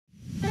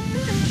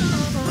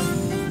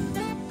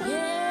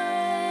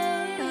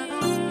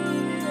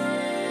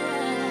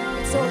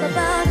It's all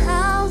about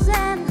house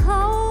and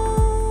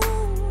home.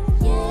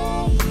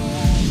 Yeah,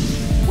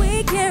 yeah.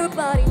 We care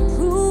about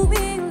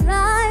improving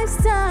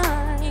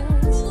lifestyle.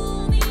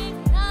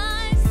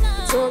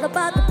 It's all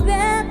about the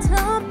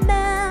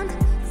betterment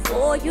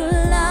for your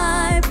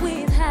life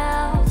with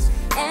house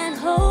and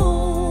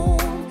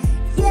home.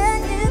 Yeah,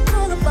 it's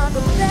all about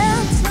the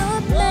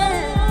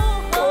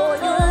betterment for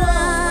your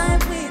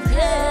life with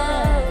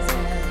house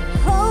and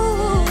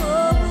home.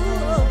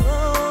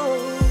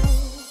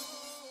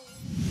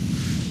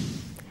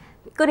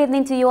 Good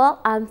evening to you all.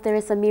 I'm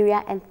Teresa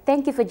Miria, and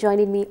thank you for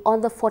joining me on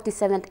the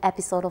 47th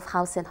episode of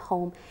House and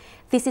Home.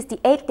 This is the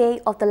 8th day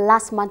of the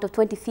last month of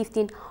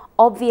 2015.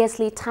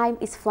 Obviously, time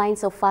is flying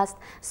so fast,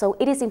 so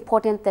it is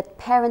important that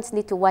parents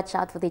need to watch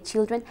out for their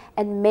children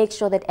and make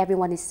sure that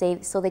everyone is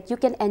safe so that you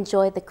can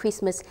enjoy the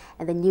Christmas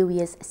and the New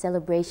Year's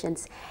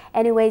celebrations.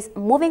 Anyways,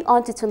 moving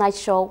on to tonight's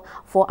show.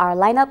 For our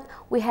lineup,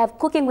 we have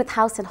Cooking with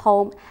Haus and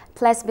Home,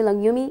 Ples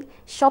Bilong Yumi,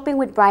 Shopping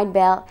with Brian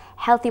Bell,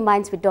 Healthy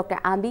Minds with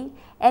Dr.Ambi,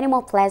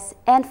 Animal Ples,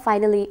 and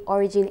finally,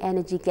 Origin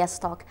Energy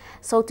Guest Talk.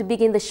 So to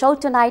begin the show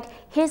tonight,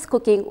 here's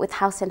Cooking with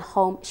Haus and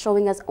Home,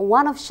 showing us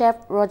one of Chef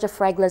Roger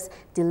Fragler's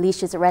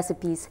delicious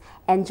recipes.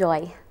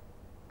 Enjoy.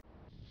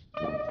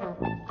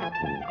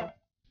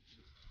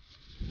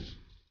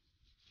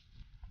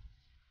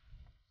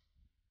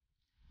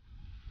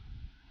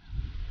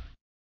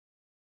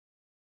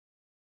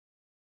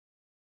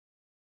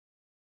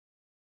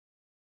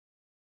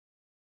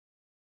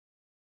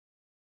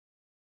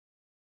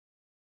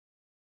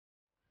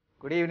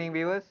 Good evening,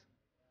 viewers.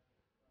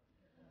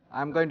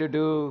 I'm going to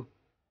do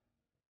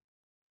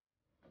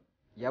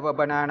Yawa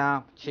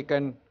Banana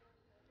Chicken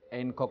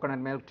in coconut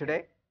milk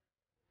today.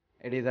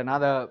 It is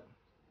another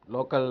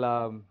local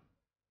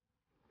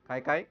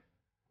kai kai.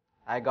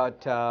 I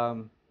got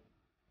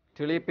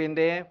tulip in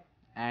there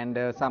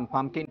and some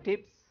pumpkin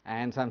tips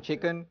and some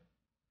chicken,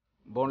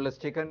 boneless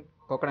chicken,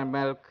 coconut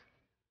milk,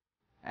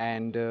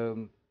 and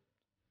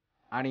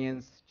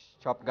onions,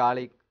 chopped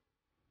garlic,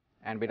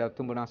 and a bit of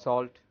tumbuna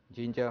salt,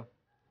 ginger,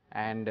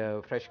 and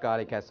fresh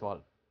garlic as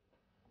well.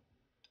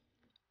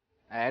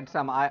 Add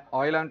some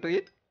oil onto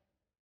it.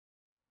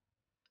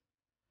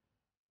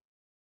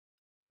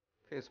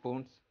 Few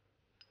spoons.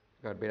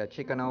 Got a bit of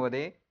chicken over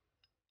there.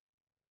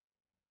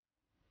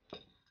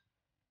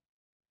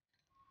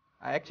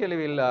 I actually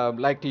will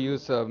like to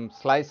use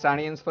sliced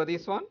onions for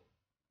this one.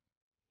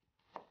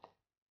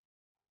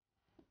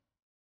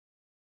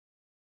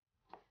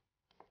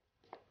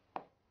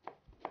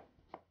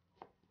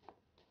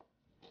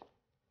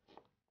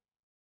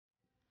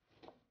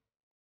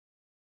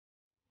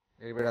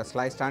 A little bit of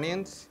sliced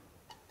onions.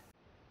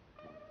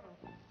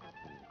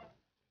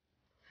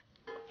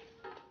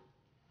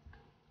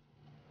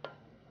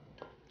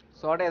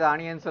 Saute the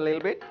onions a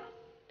little bit,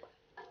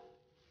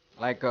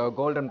 like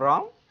golden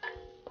brown.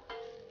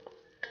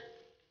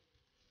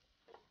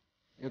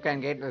 You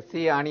can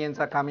see onions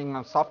are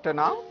coming softer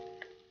now.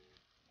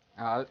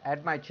 I'll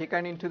add my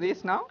chicken into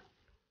this now.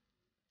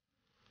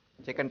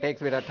 Chicken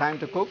takes a bit of time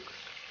to cook.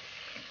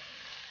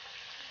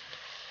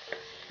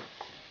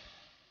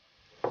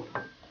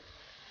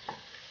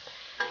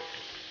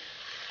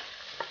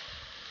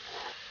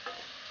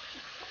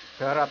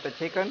 Stir up the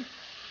chicken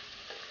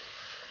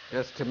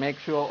just to make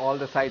sure all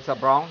the sides are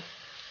brown.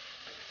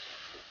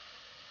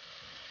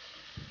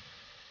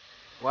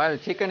 While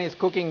chicken is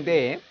cooking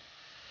there,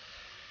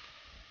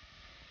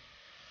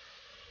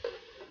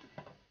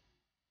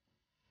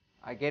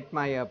 I get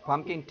my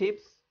pumpkin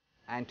tips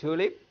and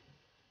tulip.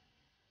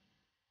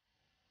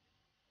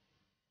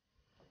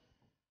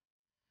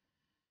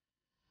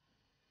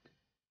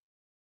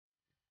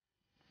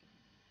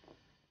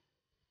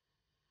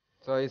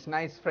 So it's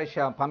nice fresh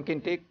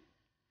pumpkin tip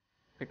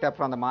picked up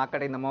from the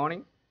market in the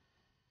morning,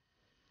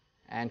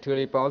 and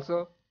tulip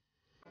also.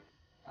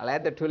 I'll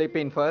add the tulip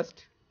in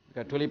first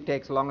because tulip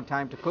takes a long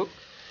time to cook.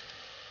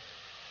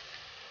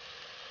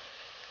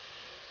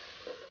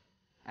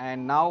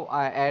 And now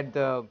I add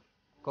the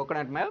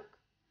coconut milk.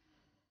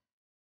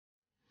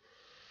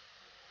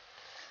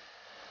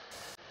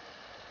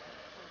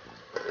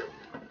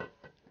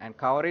 And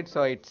cover it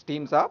so it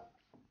steams up.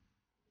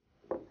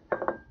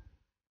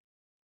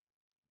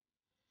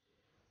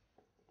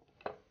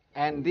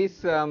 And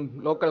this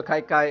local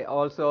kai kai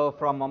also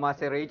from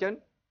Momase region.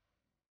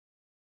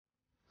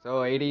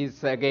 So it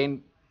is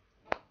again,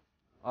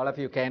 all of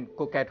you can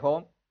cook at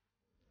home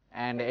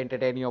and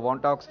entertain your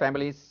wontoks,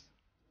 families,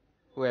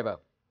 whoever.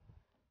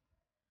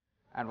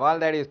 And while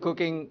that is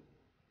cooking,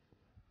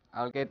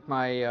 I'll get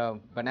my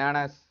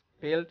bananas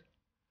peeled.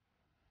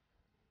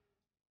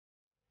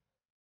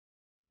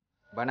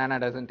 Banana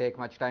doesn't take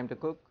much time to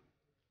cook.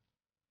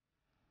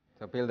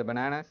 So peel the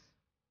bananas.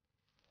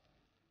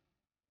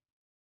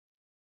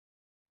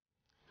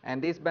 And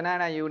this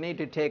banana you need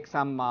to take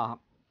some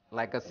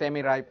like a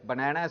semi-ripe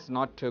bananas,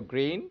 not too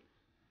green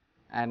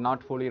and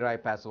not fully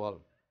ripe as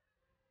well.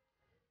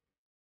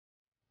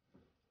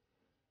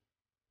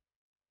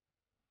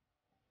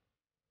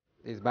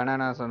 These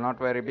bananas are not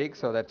very big,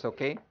 so that's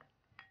okay.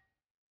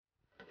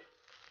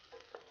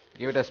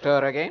 Give it a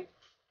stir again.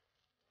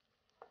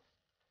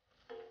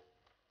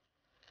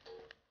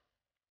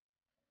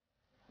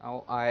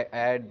 Now I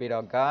add bit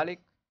of garlic.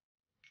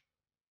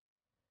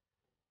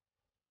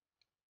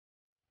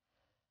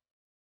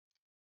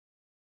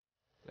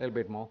 A little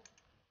bit more.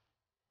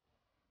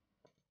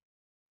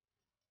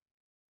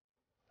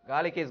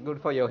 Garlic is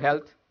good for your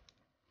health,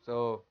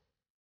 so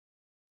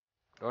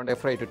don't be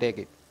afraid to take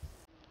it.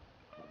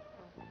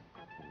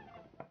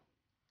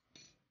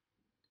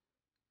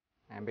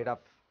 And a bit of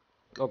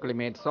locally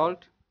made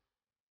salt.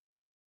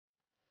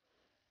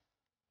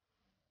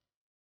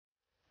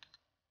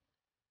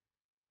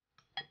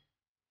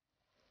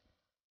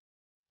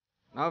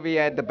 Now we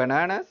add the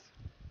bananas.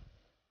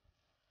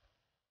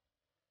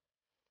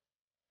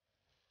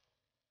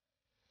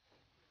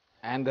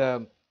 And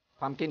the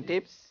pumpkin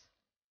tips.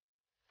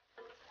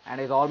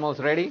 And it's almost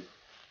ready.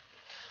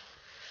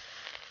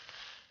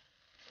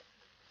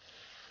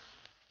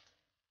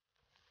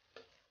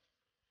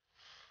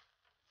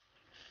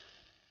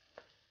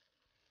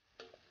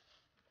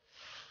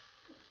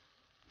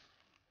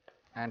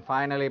 And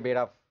finally, a bit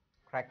of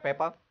cracked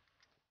pepper.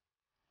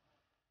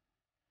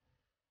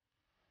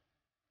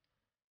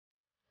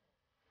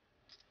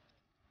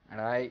 And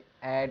I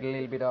add a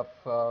little bit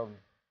of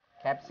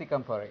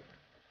capsicum for it.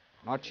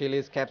 Not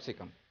chilies,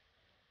 capsicum.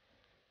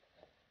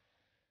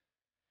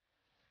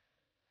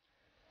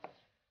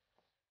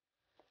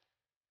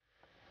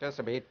 Just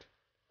a bit.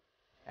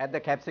 Add the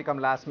capsicum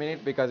last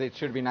minute because it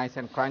should be nice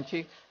and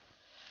crunchy.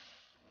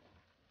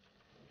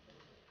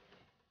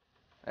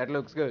 That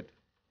looks good.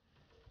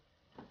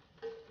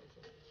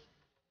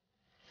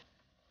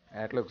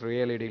 That looks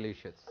really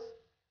delicious.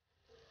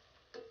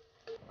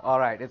 All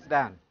right, it's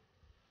done.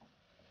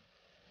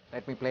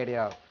 Let me plate it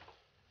out.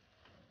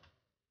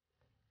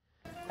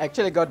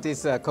 Actually got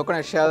these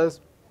coconut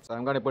shells, so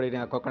I'm going to put it in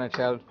a coconut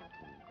shell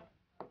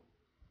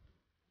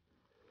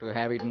to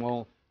have it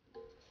more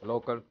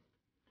local.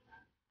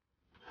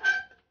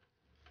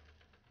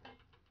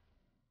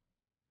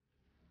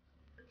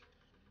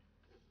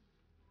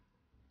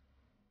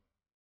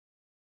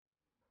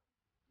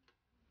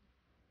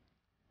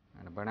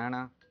 And a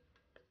banana.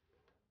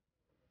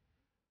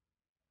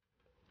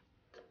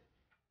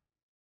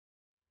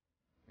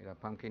 With our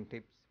pumpkin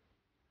tips.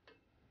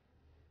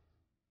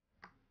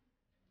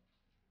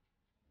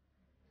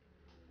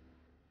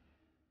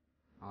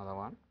 Another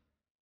one.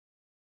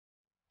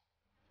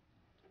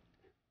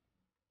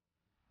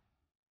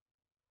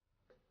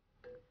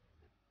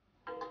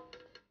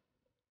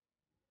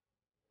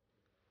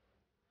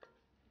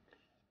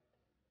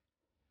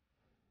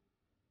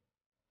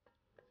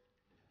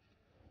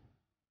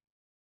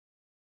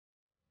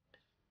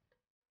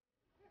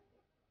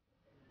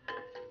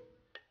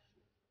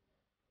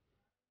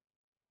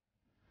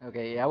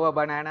 Okay, Yawa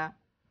banana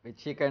with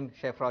chicken,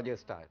 Chef Roger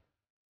style.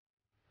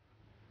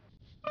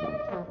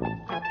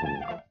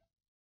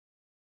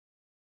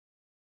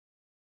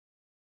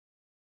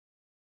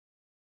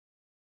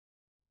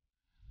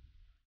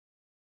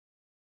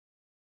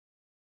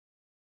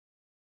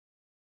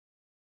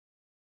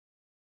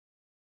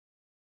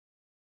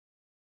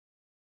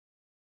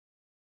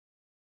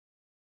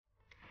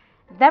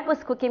 That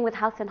was Cooking with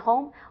House and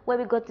Home, where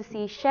we got to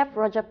see Chef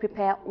Roger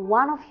prepare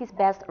one of his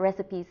best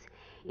recipes.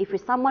 If you're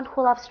someone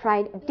who loves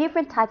trying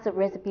different types of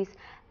recipes,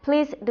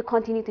 please do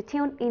continue to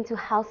tune into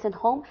House and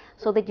Home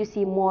so that you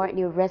see more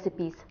new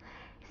recipes.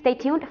 Stay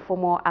tuned for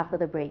more after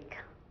the break.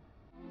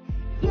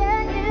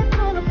 Yeah, it's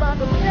all about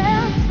the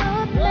best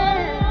of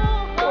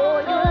them. Oh,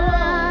 your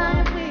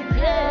life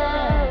with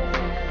us.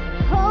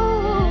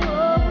 Oh,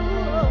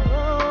 oh,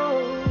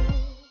 oh.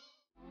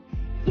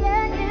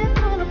 Yeah, it's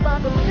all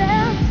about the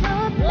best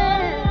of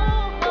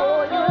them.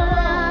 Oh, your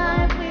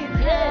life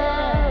with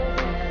us.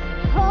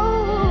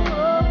 Oh,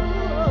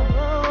 oh,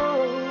 oh.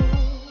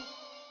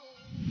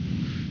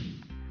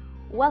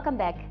 Welcome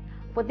back.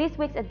 For this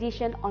week's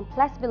edition on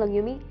Ples Bilong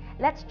Yumi,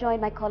 let's join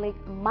my colleague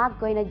Mark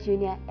Goina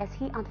Jr. as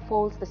he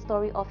unfolds the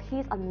story of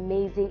his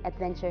amazing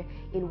adventure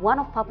in one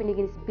of Papua New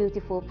Guinea's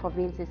beautiful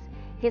provinces.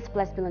 Here's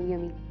Ples Bilong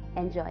Yumi.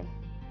 Enjoy.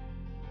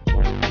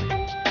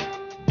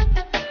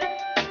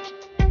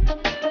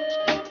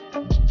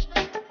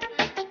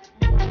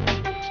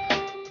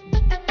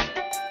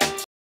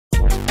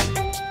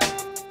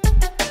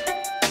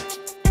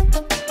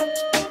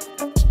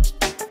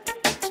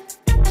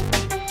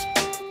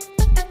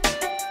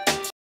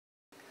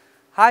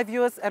 Hi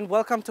viewers, and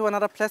welcome to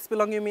another Ples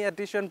Bilong Yumi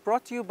edition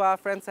brought to you by our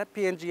friends at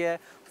PNG Air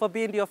for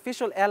being the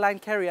official airline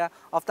carrier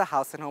of the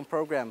House and Home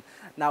program.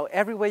 Now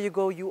everywhere you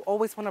go, you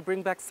always want to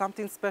bring back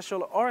something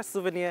special or a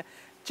souvenir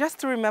just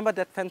to remember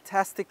that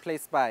fantastic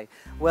place by.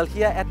 Well,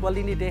 here at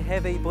Walindi they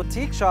have a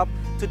boutique shop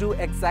to do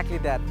exactly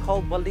that,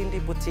 called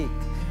Walindi Boutique,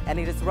 and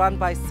it is run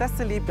by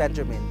Cecily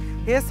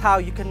Benjamin. Here's how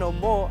you can know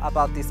more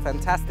about this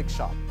fantastic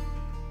shop.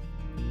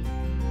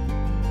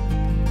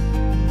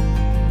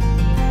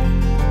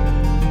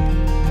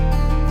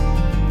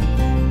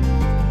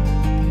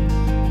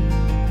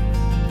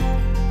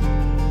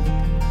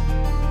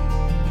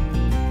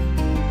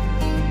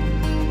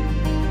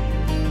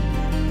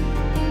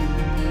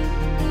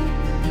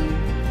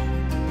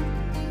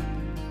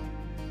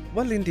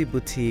 Walindi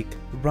Boutique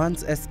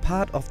runs as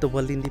part of the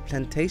Walindi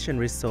Plantation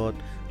Resort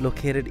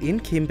located in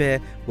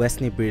Kimbe,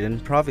 West New Britain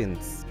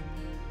Province.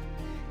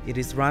 It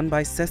is run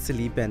by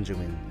Cecily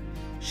Benjamin.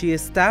 She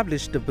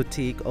established the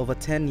boutique over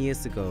 10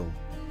 years ago.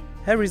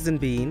 Her reason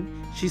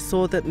being, she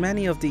saw that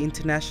many of the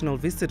international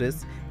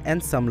visitors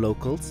and some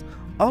locals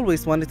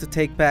always wanted to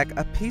take back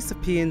a piece of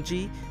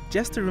PNG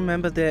just to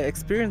remember their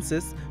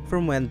experiences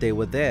from when they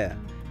were there.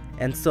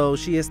 And so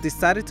she has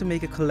decided to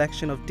make a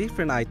collection of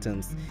different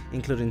items,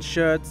 including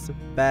shirts,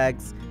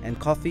 bags, and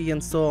coffee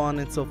and so on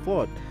and so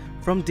forth,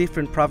 from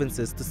different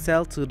provinces to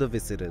sell to the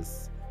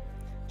visitors.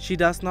 She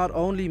does not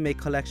only make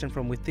collection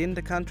from within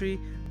the country,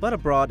 but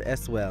abroad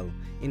as well,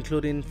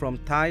 including from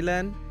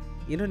Thailand,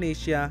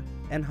 Indonesia,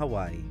 and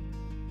Hawaii.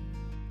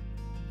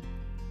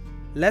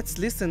 Let's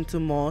listen to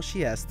more she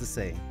has to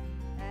say.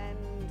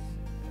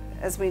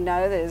 As we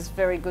know, there's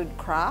very good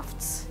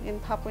crafts in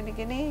Papua New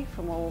Guinea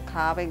from all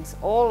carvings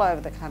all over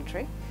the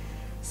country.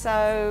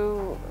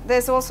 So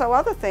there's also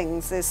other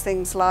things. There's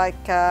things like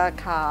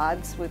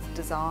cards with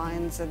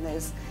designs, and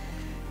there's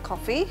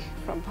coffee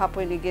from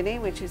Papua New Guinea,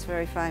 which is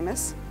very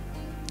famous.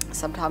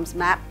 Sometimes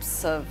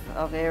maps of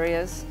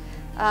areas.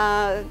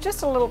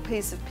 Just a little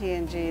piece of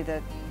PNG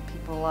that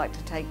people like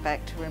to take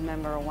back to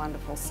remember a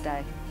wonderful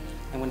stay.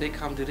 And when they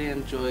come, do they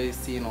enjoy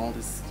seeing all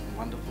these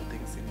wonderful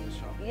things in the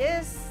shop?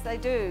 Yes, they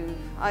do.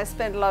 I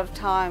spend a lot of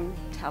time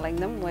telling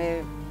them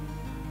where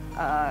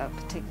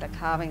particular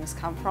carvings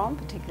come from,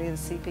 particularly the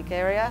Sepik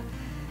area,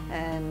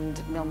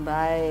 and Milne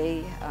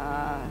Bay,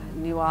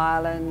 New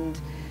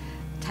Island,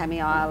 Tammy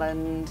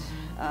Island,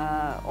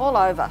 all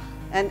over,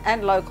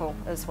 and local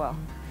as well.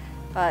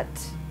 But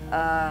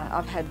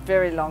I've had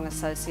very long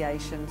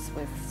associations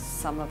with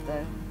some of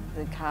the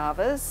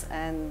carvers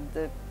and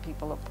the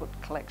people that put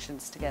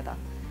collections together,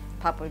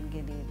 Papua New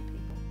Guinean people.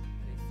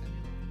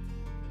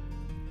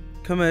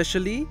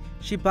 Commercially,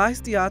 she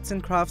buys the arts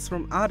and crafts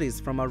from artists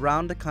from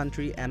around the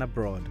country and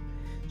abroad.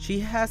 She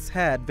has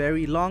had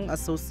very long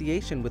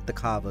association with the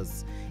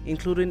carvers,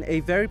 including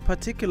a very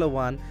particular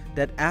one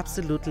that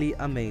absolutely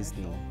amazed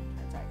me.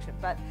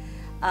 But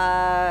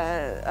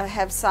I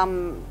have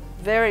some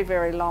very,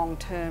 very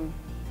long-term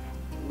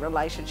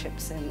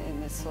relationships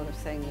in this sort of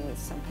thing with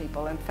some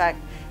people. In fact,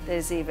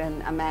 there's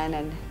even a man,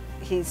 and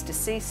he's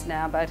deceased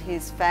now, but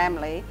his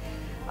family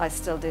I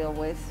still deal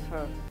with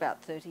for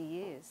about 30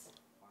 years.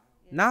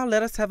 Now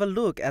let us have a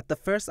look at the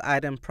first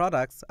item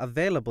products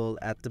available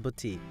at the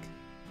boutique.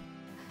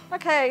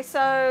 Okay,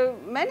 so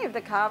many of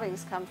the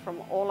carvings come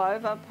from all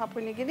over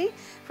Papua New Guinea.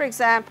 For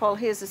example,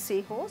 here's a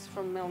seahorse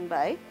from Milne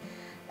Bay,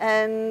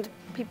 and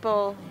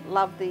people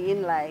love the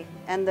inlay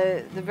and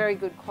the very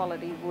good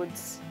quality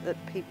woods that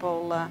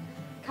people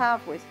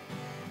carve with.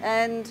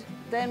 And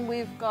then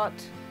we've got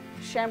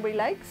Chambry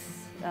Lakes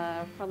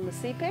from the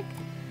Sepik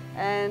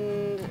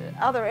and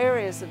other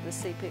areas of the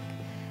Sepik.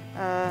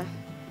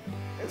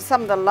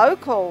 Some of the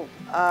local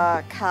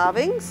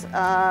carvings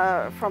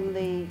from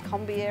the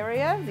Combi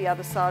area, the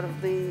other side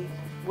of the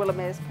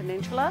Willamette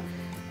Peninsula,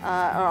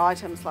 are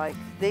items like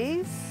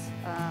these,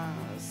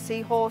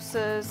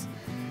 seahorses,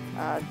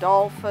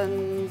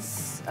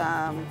 dolphins,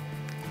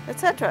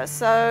 etc.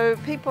 So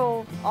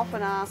people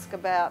often ask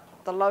about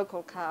the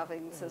local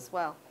carvings as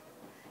well.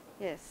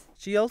 Yes.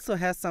 She also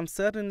has some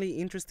certainly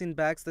interesting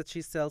bags that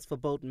she sells for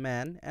both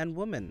men and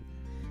women.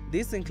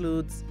 This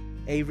includes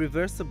a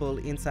reversible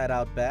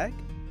inside-out bag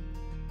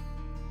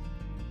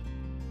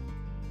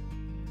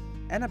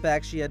and a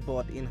bag she had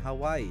bought in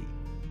Hawaii.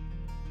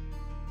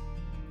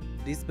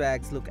 These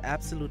bags look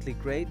absolutely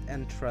great,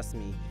 and trust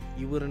me,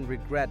 you wouldn't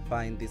regret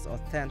buying this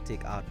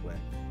authentic artwork.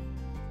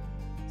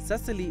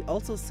 Cecily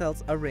also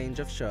sells a range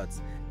of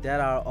shirts that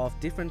are of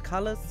different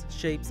colors,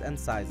 shapes and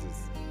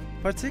sizes.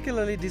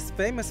 Particularly this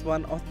famous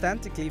one,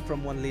 authentically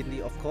from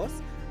Walindi of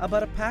course,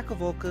 about a pack of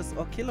orcas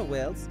or killer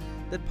whales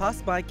that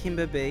pass by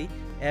Kimbe Bay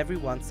every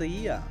once a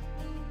year.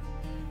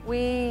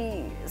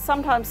 We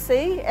sometimes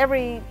see,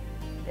 every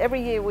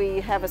year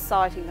we have a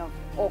sighting of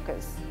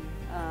orcas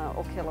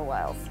or killer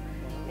whales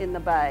in the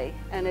bay,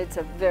 and it's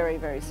a very,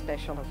 very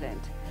special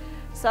event.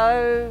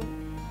 So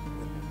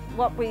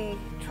what we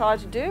try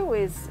to do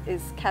is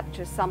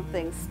capture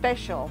something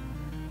special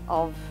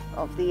of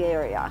the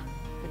area,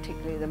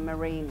 particularly the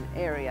marine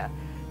area.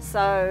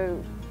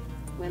 So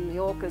when the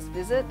orcas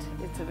visit,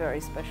 it's a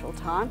very special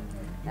time.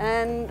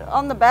 And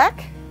on the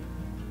back,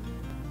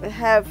 we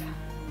have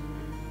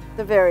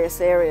the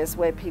various areas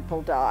where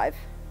people dive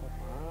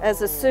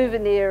as a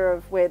souvenir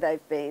of where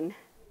they've been.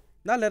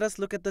 Now let us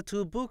look at the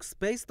two books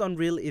based on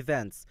real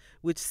events,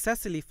 which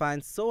Cecily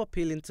finds so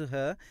appealing to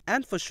her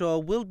and for sure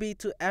will be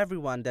to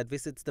everyone that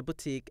visits the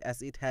boutique,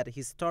 as it had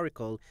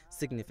historical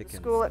significance.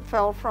 The School That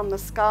Fell from the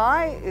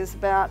Sky is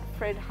about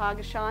Fred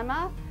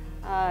Hargesheimer,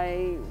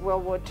 a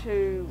World War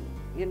II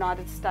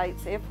United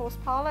States Air Force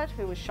pilot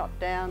who was shot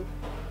down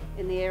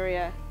in the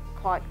area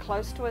quite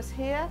close to us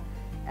here,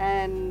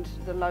 and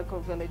the local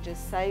villagers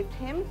saved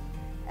him.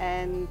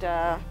 And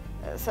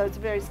so it's a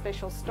very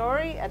special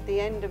story. At the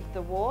end of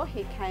the war,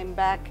 he came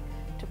back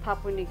to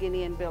Papua New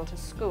Guinea and built a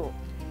school.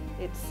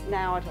 It's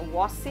now at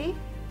Awasi,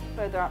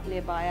 further up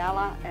near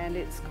Byalla, and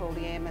it's called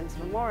the Airmen's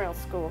Memorial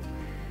School.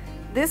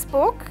 This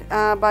book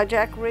by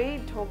Jack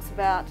Reed talks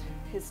about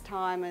his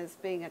time as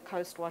being a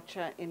coast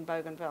watcher in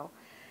Bougainville.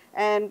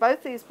 And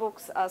both these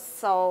books are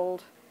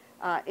sold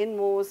in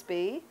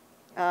Moresby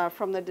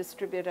from the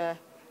distributor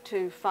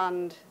to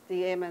fund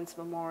the Airmen's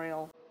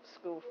Memorial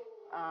School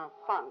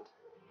Fund.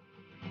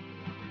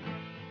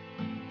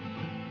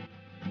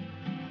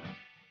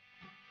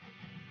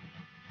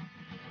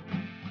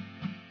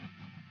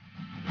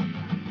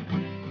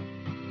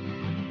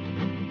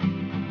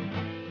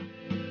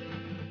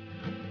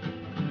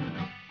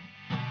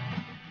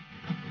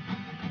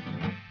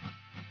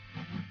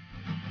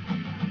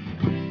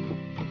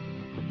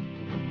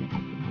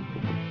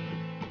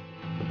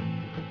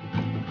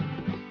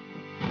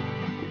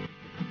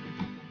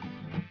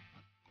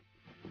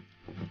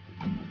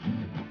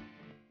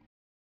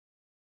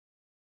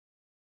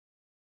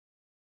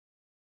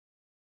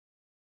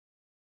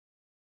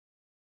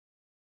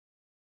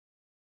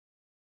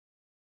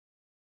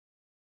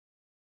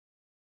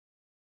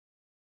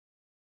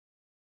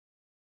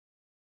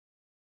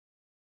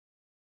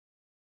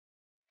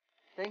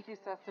 Thank you,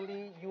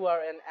 Cecily. You are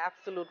an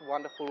absolute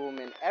wonderful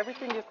woman.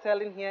 Everything you're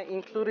selling here,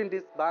 including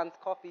this Barnes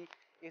coffee,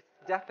 is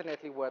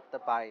definitely worth the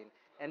buying.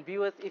 And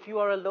viewers, if you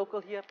are a local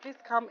here, please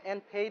come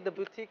and pay the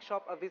boutique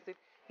shop a visit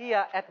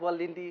here at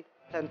Walindi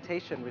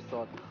Plantation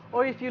Resort.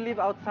 Or if you live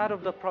outside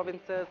of the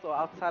provinces or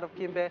outside of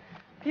Kimbe,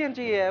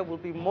 PNG Air will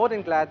be more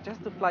than glad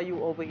just to fly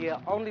you over here,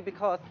 only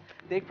because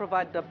they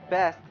provide the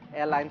best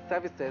airline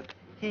services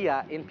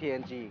here in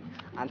PNG.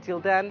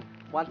 Until then,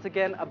 once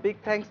again, a big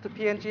thanks to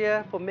PNG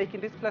Air for making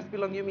this Ples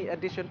Bilong Yumi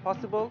edition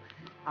possible.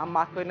 I'm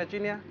Mark Goina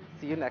Jnr.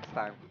 See you next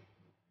time.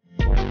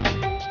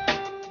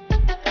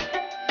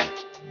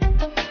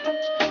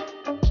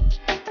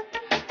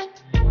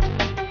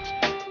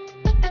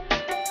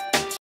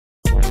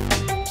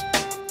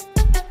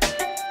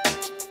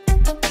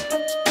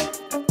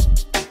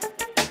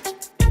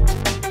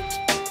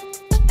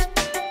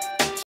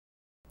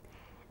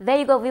 There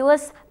you go,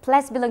 viewers.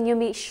 Ples Bilong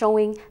Yumi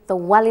showing the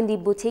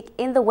Walindi Boutique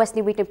in the West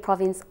New Britain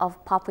province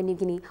of Papua New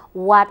Guinea.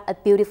 What a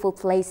beautiful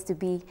place to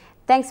be.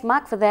 Thanks,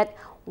 Mark, for that.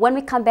 When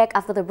we come back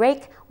after the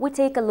break, we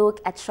take a look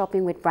at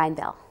shopping with Brian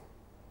Bell.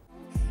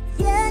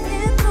 Yeah,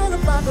 it's all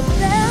about the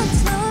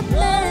best of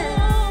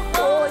plan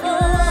for your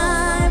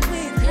life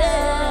with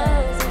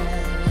us.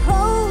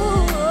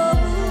 Oh, oh,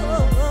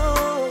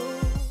 oh.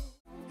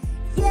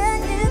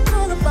 Yeah, it's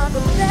all about the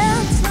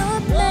best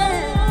of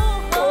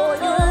plan for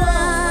your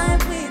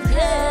life with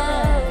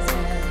us.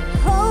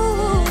 Oh,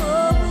 oh,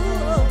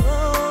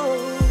 oh.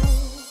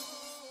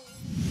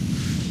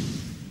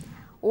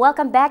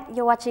 Welcome back.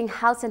 You're watching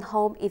House and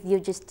Home if you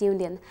just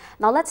tuned in.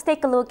 Now let's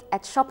take a look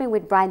at shopping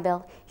with Brian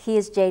Bell.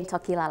 Here's Jane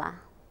Tokilala.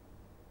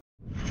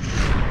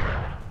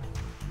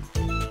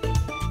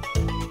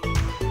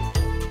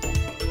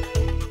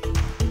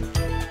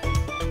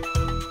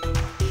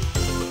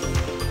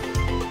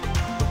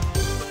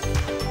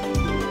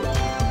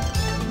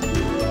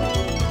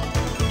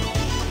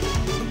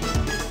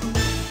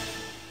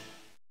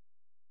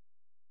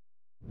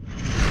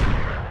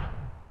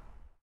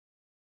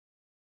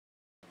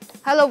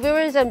 Hello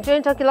viewers, I'm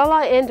Jane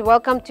Tokilala and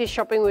welcome to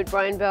Shopping with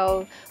Brian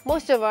Bell.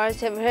 Most of us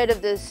have heard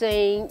of the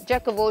saying,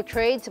 Jack of all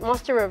trades,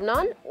 master of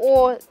none,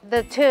 or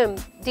the term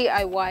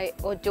DIY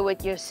or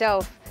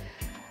do-it-yourself.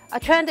 A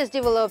trend has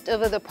developed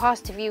over the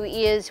past few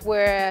years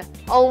where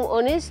home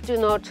owners do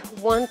not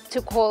want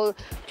to call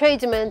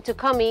tradesmen to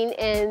come in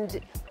and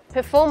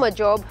perform a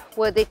job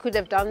where they could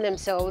have done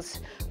themselves.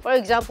 For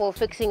example,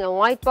 fixing a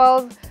light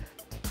bulb,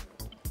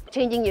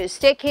 changing your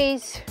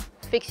staircase,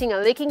 fixing a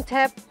leaking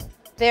tap.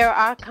 There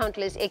are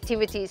countless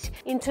activities.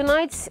 In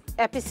tonight's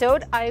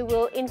episode, I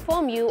will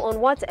inform you on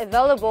what's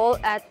available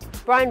at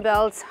Brian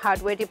Bell's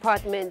hardware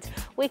department.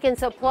 We can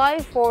supply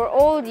for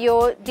all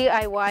your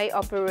DIY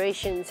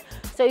operations.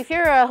 So if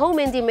you're a home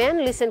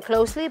handyman, listen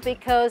closely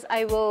because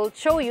I will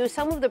show you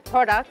some of the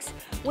products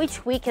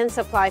which we can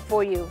supply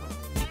for you.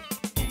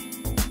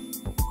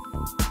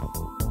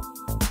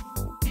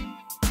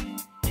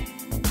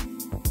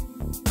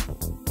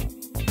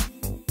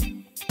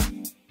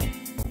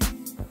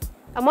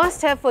 A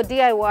must-have for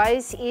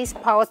DIYs is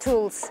power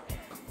tools.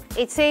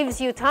 It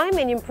saves you time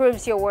and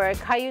improves your work.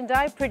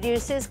 Hyundai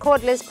produces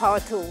cordless power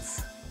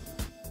tools.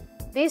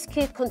 This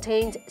kit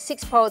contains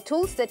 6 power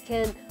tools that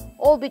can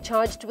all be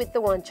charged with the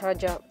one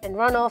charger and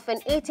run off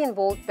an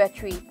 18-volt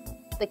battery.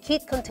 The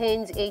kit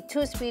contains a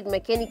 2-speed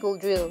mechanical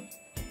drill.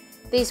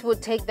 This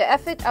would take the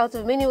effort out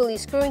of manually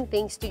screwing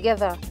things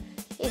together.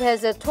 It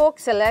has a torque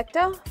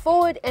selector,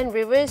 forward and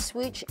reverse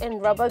switch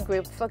and rubber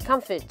grip for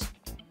comfort.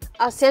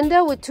 A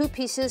sander with 2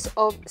 pieces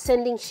of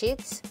sanding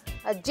sheets,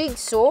 a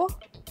jigsaw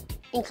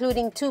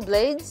including 2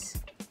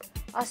 blades,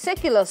 a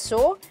circular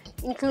saw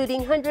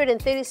including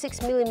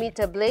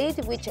 136mm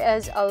blade which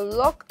has a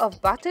lock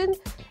of button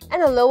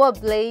and a lower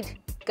blade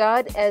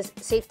guard as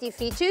safety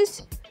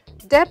features,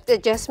 depth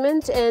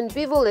adjustment and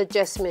bevel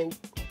adjustment,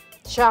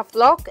 shaft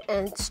lock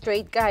and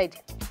straight guide.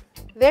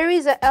 There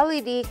is a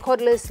LED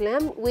cordless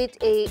lamp with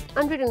a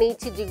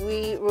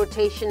 180-degree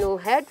rotational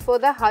head for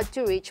the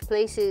hard-to-reach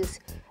places,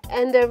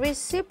 and a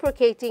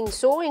reciprocating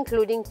saw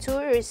including 2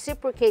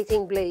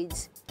 reciprocating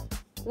blades.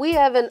 We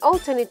have an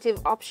alternative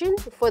option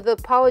for the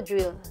power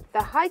drill.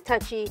 The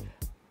high-touchy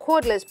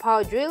cordless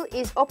power drill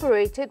is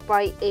operated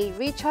by a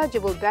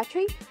rechargeable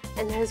battery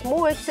and has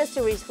more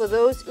accessories for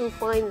those who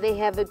find they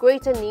have a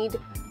greater need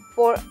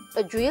for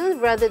a drill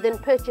rather than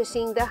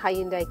purchasing the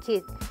Hyundai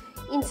kit.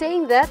 In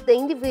saying that, the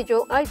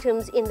individual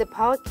items in the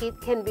power kit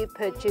can be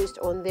purchased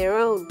on their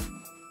own.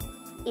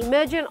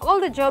 Imagine all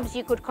the jobs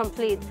you could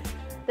complete,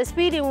 the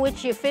speed in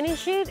which you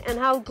finish it, and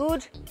how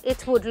good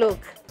it would look.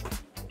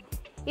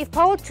 If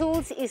power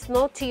tools is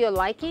not to your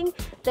liking,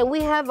 then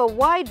we have a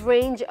wide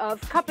range of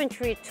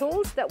carpentry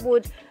tools that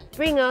would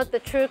bring out the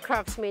true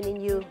craftsman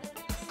in you.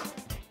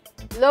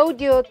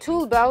 Load your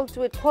tool belt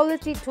with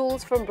quality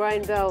tools from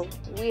Brian Bell.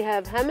 We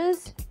have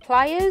hammers,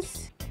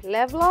 pliers,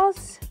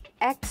 levelers,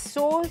 axe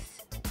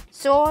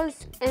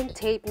saws, and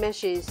tape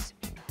measures.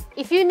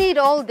 If you need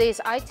all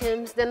these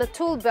items, then a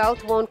tool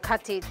belt won't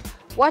cut it.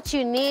 What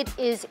you need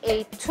is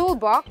a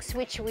toolbox,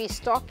 which we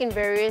stock in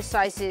various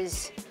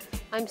sizes.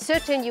 I'm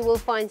certain you will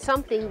find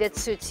something that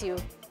suits you.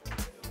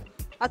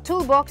 A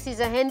toolbox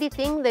is a handy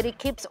thing that it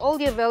keeps all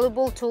your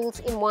valuable tools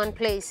in one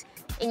place,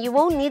 and you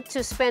won't need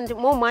to spend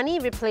more money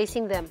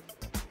replacing them.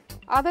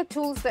 Other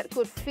tools that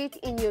could fit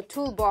in your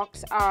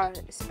toolbox are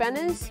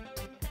spanners,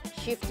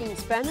 shifting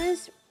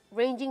spanners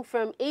ranging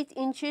from 8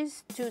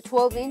 inches to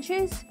 12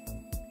 inches,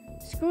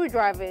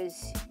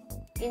 screwdrivers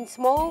in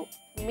small,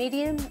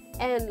 medium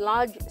and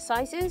large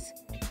sizes,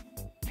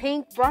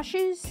 paint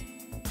brushes,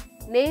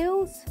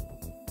 nails,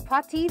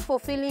 putty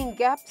for filling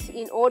gaps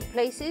in odd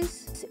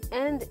places,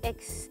 and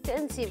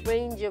extensive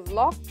range of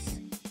locks,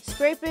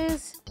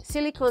 scrapers,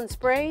 silicone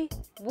spray,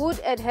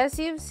 wood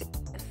adhesives,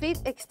 fit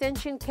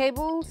extension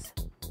cables,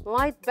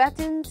 light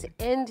buttons,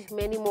 and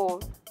many more.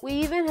 We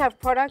even have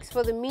products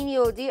for the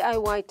menial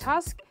DIY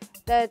task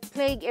that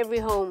plague every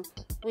home.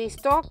 We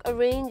stock a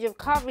range of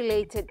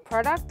car-related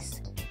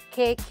products,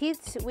 care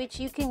kits which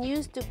you can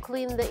use to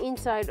clean the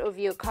inside of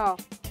your car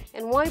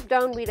and wipe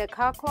down with a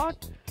car cloth,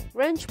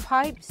 wrench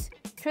pipes,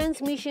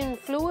 transmission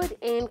fluid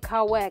and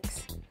car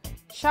wax,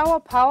 shower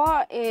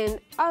power and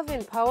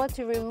oven power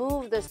to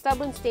remove the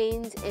stubborn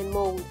stains and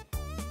mold.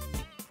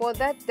 For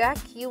that deck,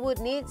 you would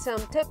need some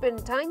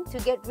turpentine to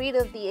get rid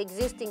of the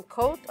existing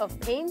coat of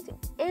paint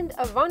and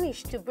a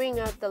varnish to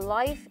bring out the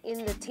life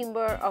in the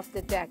timber of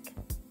the deck.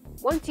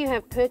 Once you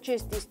have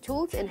purchased these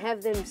tools and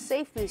have them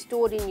safely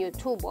stored in your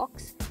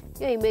toolbox,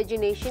 your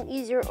imagination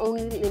is your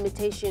only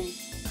limitation.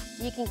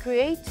 You can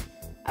create,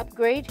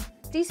 upgrade,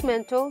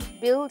 dismantle,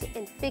 build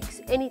and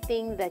fix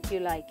anything that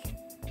you like.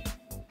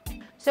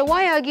 So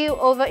why argue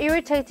over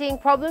irritating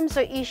problems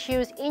or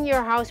issues in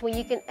your house when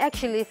you can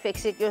actually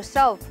fix it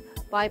yourself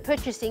by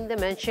purchasing the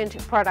mentioned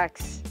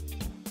products?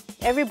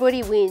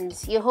 Everybody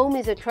wins. Your home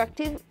is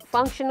attractive,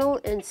 functional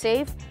and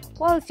safe,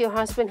 whilst your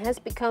husband has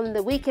become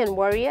the weekend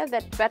warrior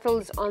that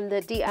battles on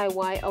the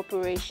DIY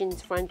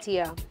operations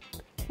frontier.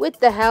 With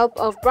the help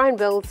of Brian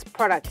Bell's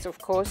products, of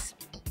course.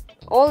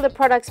 All the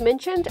products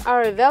mentioned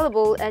are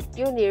available at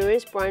your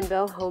nearest Brian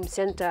Bell Home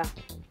Centre.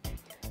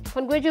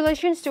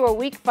 Congratulations to our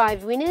Week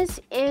 5 winners,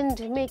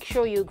 and make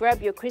sure you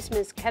grab your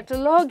Christmas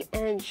catalogue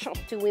and shop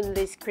to win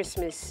this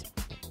Christmas.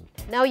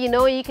 Now you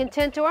know you can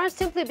turn to us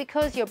simply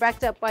because you're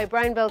backed up by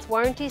Brian Bell's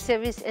warranty,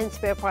 service and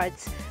spare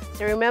parts.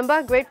 So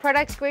remember, great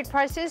products, great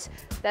prices.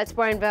 That's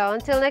Brian Bell.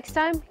 Until next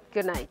time,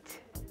 good night.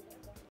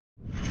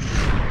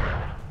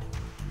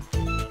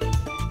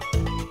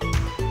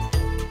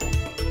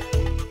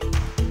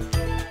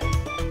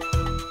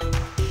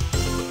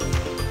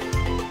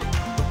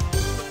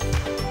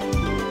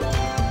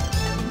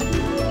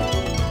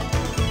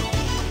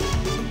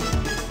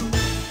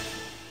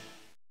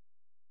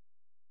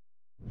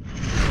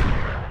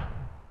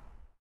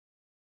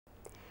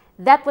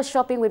 That was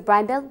Shopping with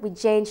Brian Bell, with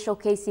Jane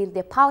showcasing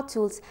the power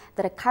tools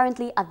that are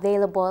currently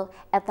available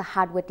at the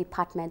hardware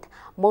department.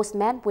 Most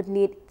men would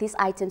need these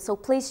items, so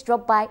please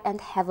drop by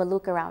and have a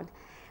look around.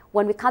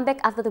 When we come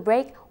back after the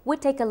break, we'll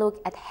take a look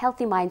at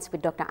Healthy Minds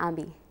with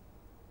Dr.Ambi.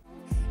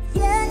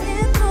 Yeah,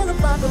 it's all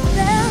about the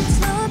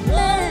mental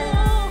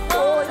plan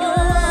for your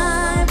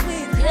life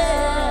with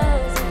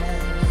health.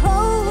 Oh,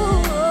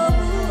 oh,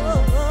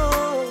 oh,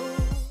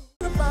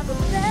 oh. About the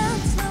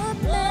mental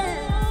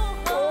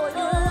plan for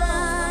your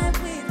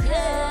life with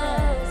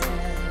health.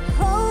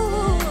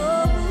 Oh, oh,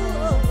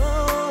 oh,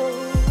 oh.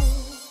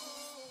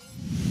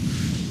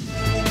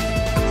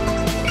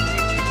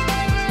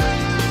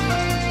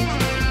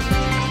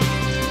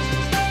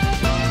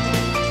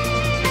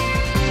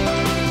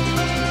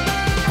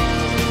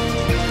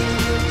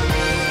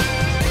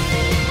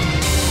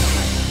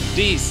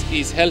 This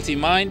is Healthy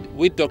Mind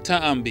with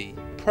Dr.Ambi,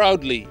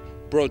 proudly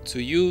brought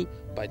to you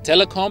by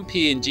Telecom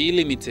PNG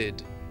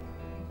Limited.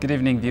 Good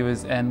evening,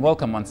 viewers, and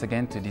welcome once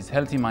again to this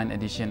Healthy Mind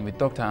edition with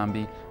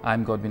Dr.Ambi.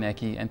 I'm Godwin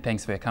Eki, and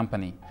thanks for your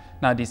company.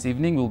 Now, this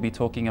evening we'll be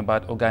talking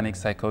about organic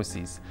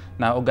psychosis.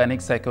 Now, organic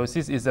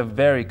psychosis is a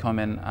very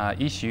common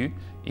issue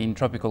in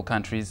tropical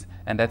countries,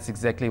 and that's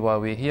exactly why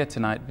we're here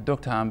tonight with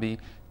Dr.Ambi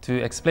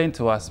to explain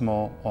to us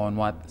more on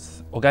what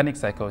organic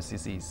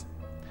psychosis is.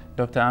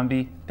 Dr.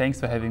 Ambi, thanks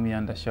for having me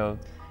on the show.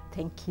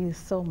 Thank you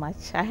so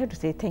much. I have to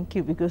say thank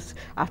you because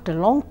after a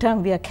long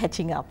time we are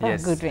catching up.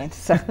 Yes. Goodwin.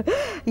 So,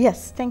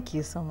 yes, thank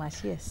you so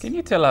much. Yes. Can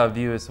you tell our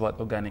viewers what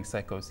organic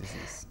psychosis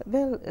is?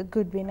 Well,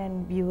 Goodwin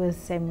and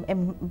viewers,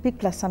 big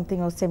plus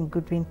something or same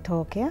Goodwin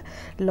talk. Yeah,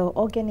 low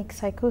organic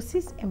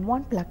psychosis and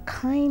one plus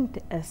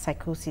kind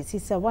psychosis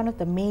is one of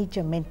the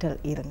major mental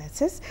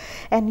illnesses,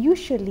 and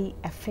usually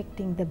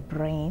affecting the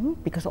brain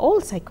because all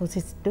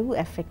psychosis do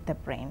affect the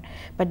brain.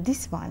 But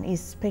this one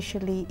is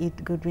especially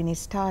Goodwin. It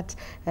starts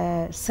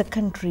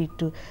secondary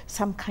to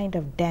some kind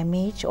of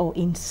damage or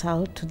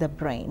insult to the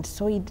brain.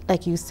 So it,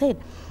 like you said,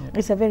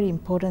 it's a very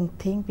important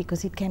thing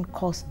because it can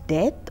cause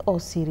death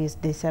or serious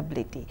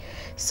disability.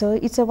 So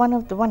it's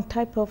one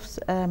type of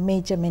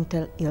major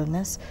mental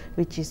illness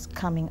which is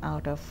coming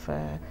out of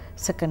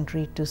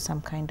secondary to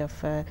some kind of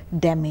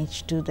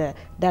damage to the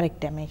direct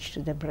damage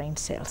to the brain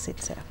cells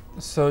itself.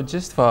 So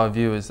just for our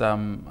viewers,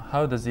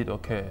 how does it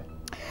occur?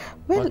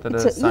 Well, what are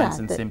the signs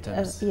and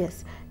symptoms?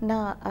 Yes.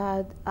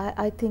 Now,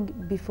 I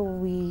think before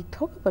we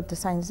talk about the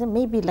signs,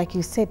 maybe like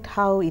you said,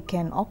 how it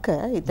can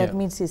occur, that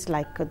means it's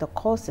like the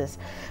causes.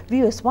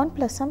 Viewers, one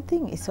plus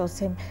something is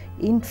also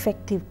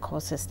infective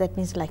causes. That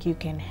means like you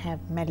can have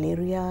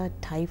malaria,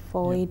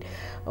 typhoid,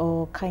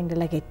 or kind of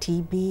like a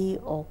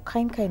TB, or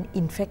kind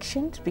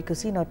infections,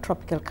 because you know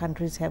tropical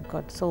countries have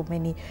got so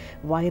many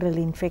viral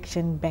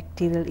infection,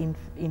 bacterial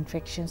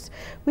infections,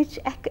 which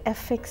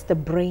affects the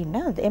brain.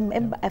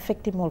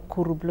 Affecting more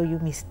kurublo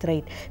yumi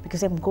straight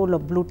because I'm golo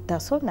blood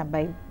taso na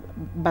by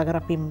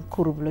bagarapim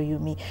kurublo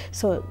yumi.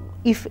 So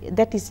if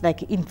that is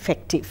like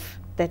infective,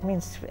 that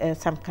means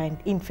some kind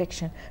of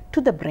infection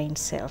to the brain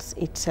cells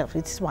itself.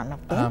 It's one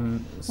of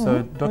them.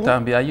 So Dr.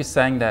 Ambi, are you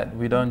saying that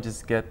we don't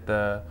just get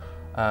the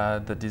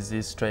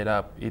disease straight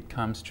up, it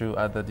comes through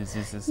other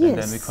diseases and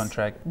then we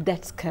contract?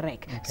 That's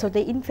correct. Okay. So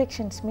the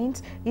infections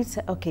means it's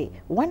okay.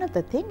 One of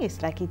the thing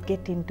is like it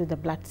get into the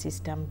blood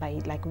system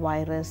by like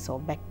virus or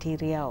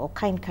bacteria or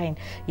kind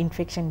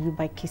infection you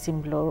by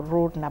kissing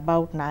road na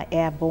about na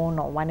airborne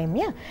or one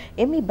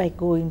emi by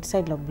go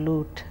inside the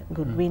blood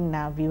Goodwin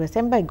na viewers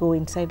and by go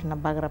inside na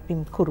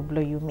bagrapim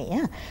kurublo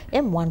yumi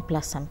M1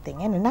 plus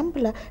something and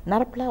number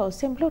narapla or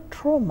same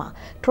trauma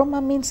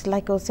means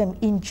like or same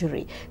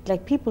injury,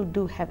 like people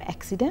do have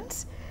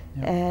accidents,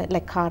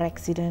 like car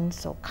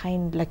accidents or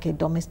like a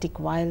domestic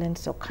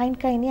violence or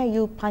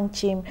you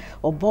punch him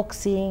or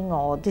boxing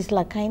or this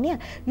like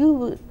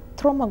you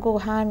trauma go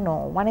han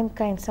or one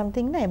kind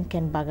something na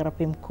can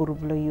bagarapim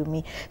kurublo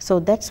yumi. So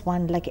that's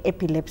one like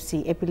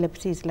epilepsy.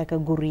 Epilepsy is like a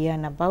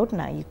gurian about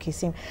na you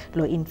kiss him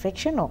low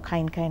infection or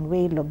kind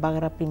way low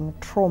bagarapim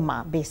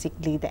trauma,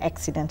 basically the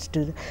accidents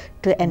to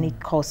and it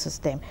causes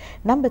them.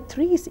 Number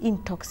 3 is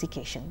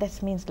intoxication.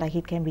 That means like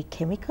it can be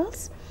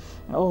chemicals,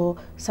 or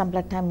some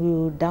time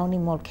you down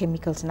him all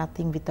chemicals,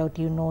 nothing without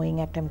you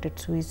knowing, attempted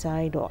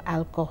suicide or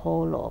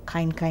alcohol or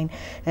kind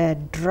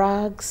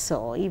drugs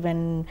or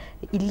even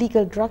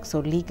illegal drugs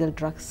or legal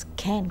drugs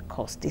can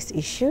cause this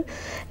issue.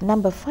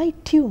 Number 5,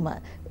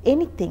 tumor.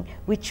 Anything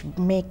which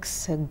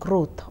makes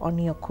growth on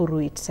your kuru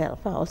itself,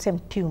 or some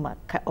tumor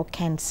or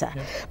cancer.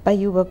 By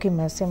you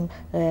working some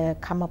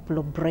come up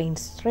low brain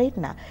straight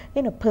na,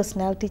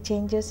 personality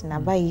changes na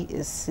by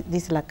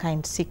this la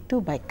kind sick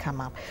too by come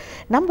up.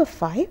 Number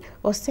 5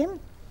 or some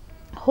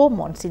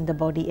hormones in the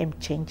body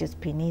changes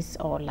penis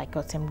or like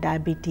or some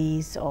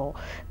diabetes or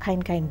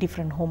kind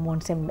different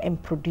hormones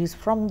produced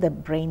from the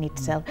brain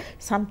itself.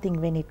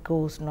 Something when it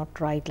goes not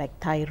right like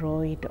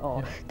thyroid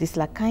or this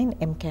like kind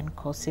can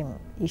cause him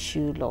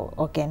issue low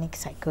organic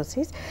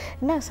psychosis.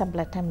 Now some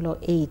time low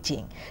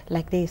aging,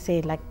 like they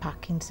say like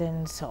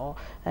Parkinson's or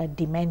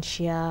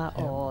dementia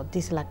or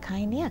this like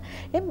kind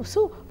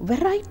so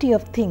variety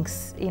of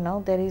things,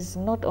 there is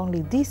not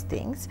only these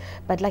things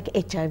but like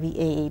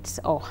HIV/AIDS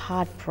or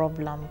heart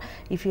problem,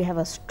 if you have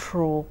a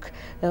stroke,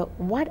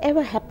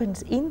 whatever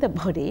happens in the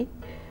body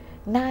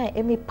na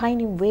emi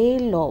pining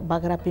well or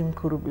bagarapim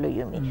kurublo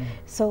yumi.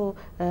 So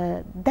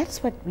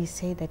that's what we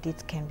say, that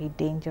it can be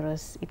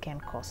dangerous, it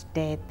can cause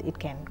death, it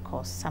can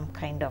cause some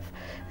kind of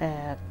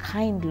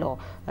law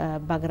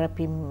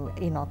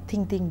bagarapim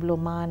ting blow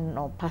man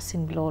or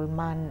passing blow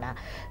man.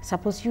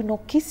 Suppose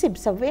kiss him.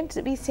 So when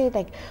we say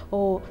like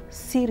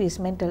serious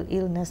mental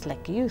illness,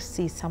 like you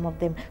see some of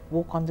them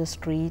walk on the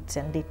streets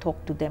and they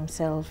talk to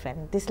themselves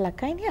and this like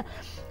kind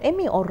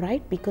emi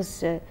alright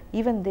because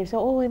even they say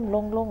I'm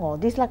long or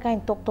this like kind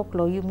talk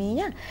lo you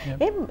me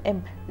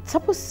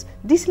suppose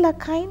this la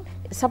kind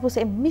suppose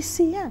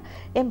missy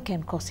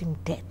can cause him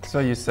death. So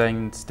you're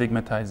saying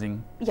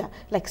stigmatizing? Yeah,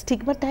 like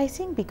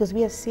stigmatizing, because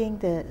we are saying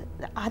the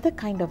other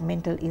kind of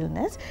mental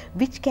illness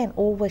which can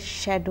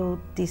overshadow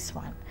this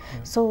one.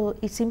 So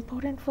it's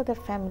important for the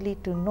family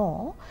to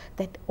know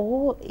that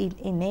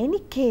in any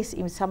case,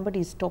 if somebody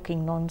is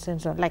talking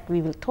nonsense, or like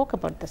we will talk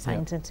about the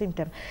signs and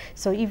symptoms.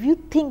 So if you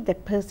think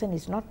that person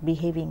is not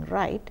behaving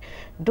right,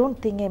 don't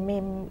think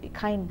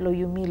kind blow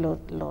you me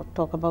lo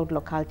talk about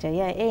lo culture,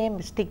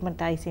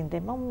 stigmatizing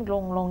them,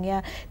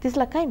 long, this is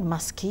like kind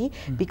musky,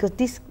 because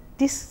this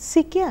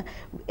sick,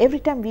 every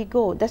time we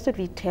go, that's what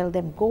we tell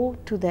them, go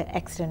to the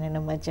accident and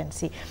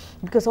emergency,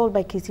 because all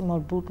by kiss him or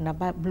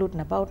blood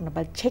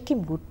about check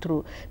him good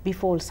through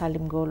before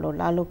salim go lo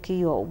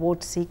laloki or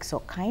ward 6 or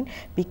kind,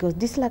 because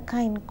this like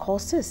kind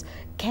causes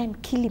can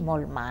kill him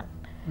all man.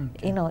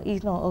 You know,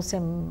 also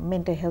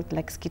mental health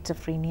like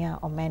schizophrenia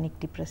or manic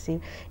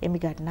depressive, and we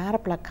got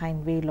narapla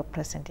kind way lo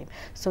present him.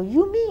 So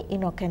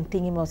Yumi, can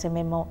think him also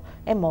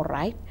more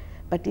right.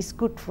 But it's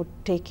good for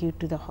take you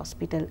to the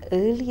hospital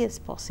early as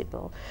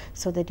possible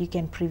so that you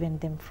can prevent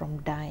them from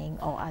dying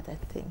or other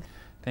things.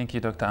 Thank you,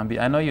 Dr. Ambi.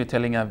 I know you're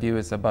telling our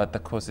viewers about the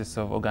causes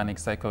of organic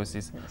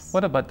psychosis. Yes.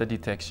 What about the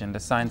detection, the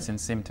signs and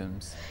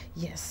symptoms?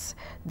 Yes,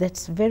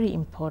 that's very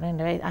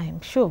important. Right? I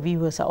am sure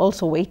viewers are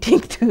also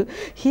waiting to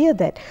hear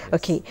that. Yes.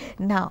 Okay,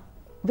 now,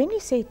 when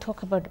you say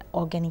talk about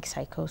organic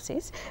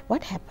psychosis,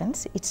 what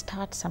happens? It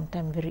starts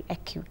sometimes very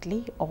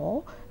acutely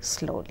or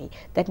slowly.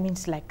 That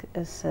means like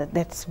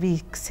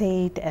we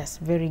say it as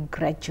very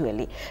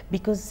gradually,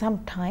 because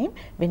sometimes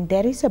when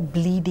there is a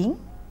bleeding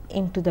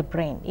into the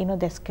brain,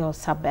 that's called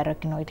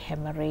subarachnoid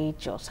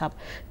hemorrhage or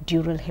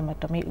subdural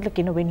hematomy. Look,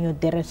 when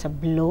there is a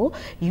blow,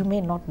 you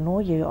may not know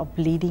you are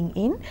bleeding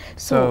in.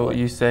 So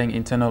you're saying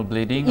internal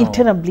bleeding?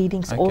 Internal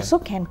bleedings also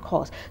can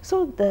cause.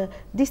 So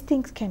these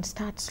things can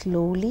start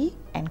slowly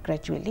and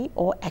gradually,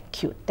 or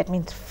acute. That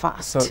means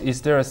fast. So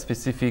is there a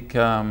specific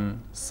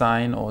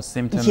sign or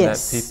symptom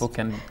yes, that people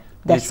can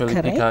that's literally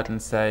correct. pick out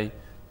and say,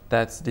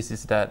 this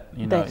is that,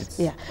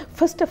 Yeah.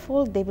 First of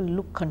all, they will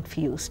look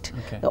confused.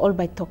 Okay. All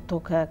by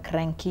talk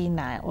cranky,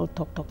 all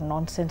talk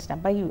nonsense. Now,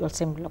 by you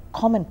also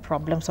common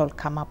problems all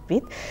come up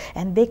with,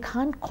 and they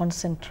can't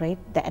concentrate.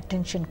 The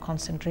attention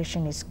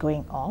concentration is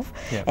going off,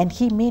 and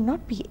he may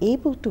not be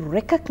able to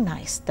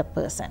recognize the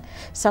person.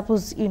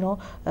 Suppose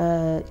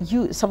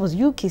suppose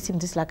you kiss him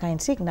this like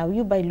sick. Now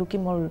you by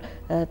looking all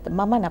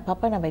mama na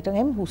papa na by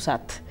tong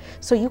husat.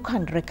 So you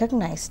can't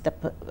recognize the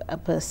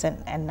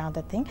person.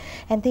 Another thing,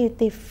 and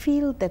they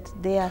feel that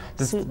they are.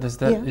 Does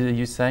that, are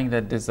you saying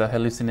that there's a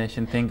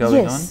hallucination thing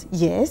going on?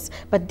 Yes,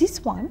 but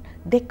this one,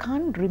 they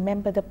can't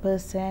remember the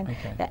person,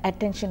 the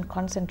attention,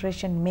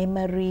 concentration,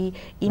 memory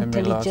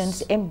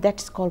intelligence, and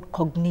that's called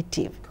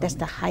cognitive. That's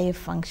the higher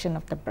function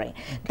of the brain.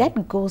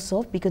 That goes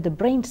off because the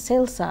brain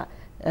cells are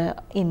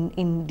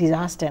in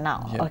disaster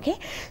now. Okay,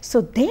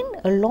 so then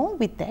along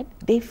with that,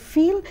 they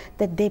feel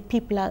that the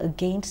people are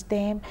against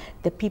them,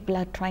 the people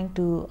are trying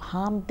to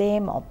harm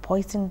them or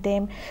poison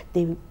them.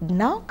 They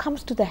now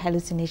comes to the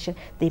hallucination.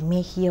 They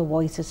may hear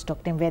voices talk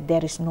to them where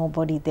there is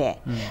nobody there.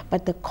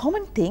 But the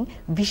common thing,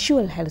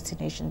 visual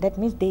hallucination, that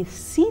means they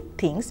see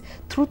things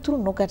through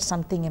no got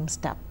something and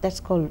stuff.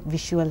 That's called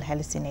visual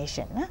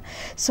hallucination.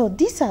 So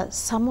these are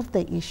some of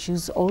the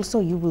issues also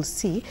you will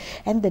see.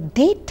 And the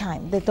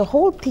daytime, the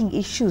whole thing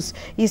issues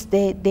is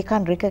they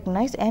can't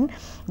recognize, and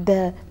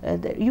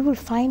you will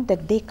find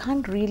that they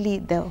can't really,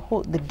 the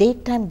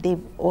daytime they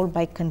all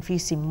by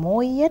confuse him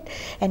more yet,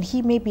 and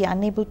he may be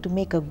unable to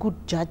make a good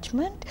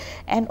judgment,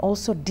 and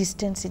also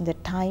distance in the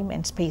time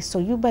and space. So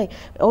you by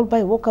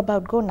walk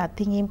about go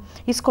nothing him,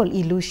 it's called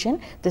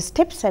illusion. The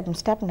step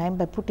 9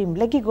 by put him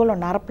leggy go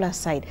on Arapla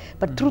side,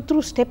 but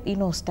through step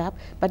step,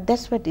 but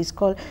that's what is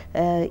called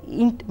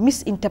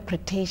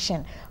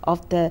misinterpretation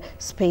of the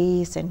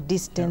space and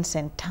distance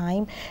and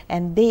time,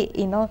 and they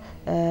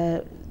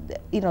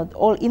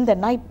all in the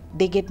night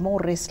they get more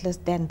restless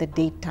than the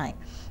daytime.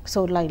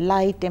 So like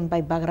light and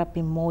by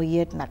bagrapi more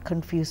yet, not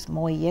confused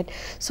more yet.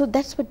 So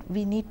that's what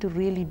we need to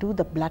really do,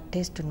 the blood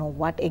test to know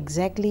what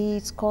exactly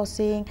is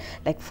causing,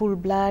 like full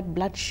blood,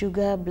 blood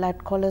sugar, blood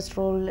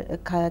cholesterol,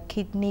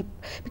 kidney,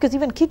 because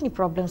even kidney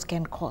problems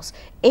can cause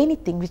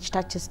anything which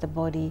touches the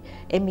body.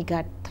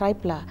 Emigat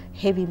tripla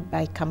heavy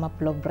by come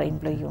up low brain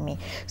blow Yumi.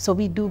 So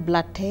we do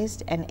blood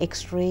tests and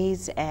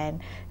x-rays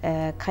and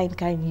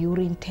kind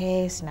urine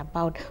tests, and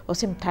about or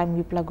some time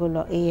we plug all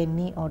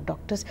A&E or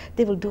doctors,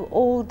 they will do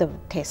all the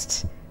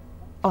tests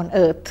on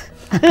earth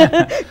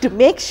to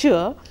make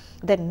sure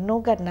that no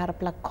got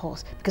narapla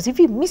cause, because if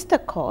you miss the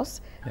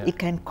cause, it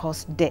can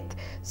cause death.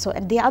 So,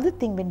 and the other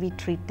thing, when we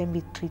treat them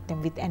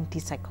with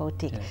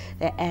antipsychotic,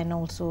 and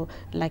also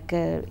like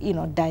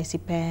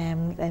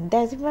diazepam, and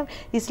diazepam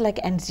is like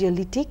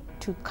anxiolytic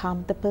to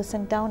calm the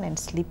person down and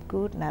sleep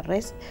good and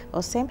rest,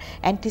 or same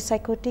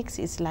antipsychotics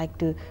is like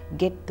to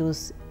get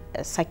those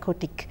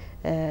psychotic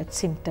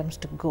symptoms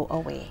to go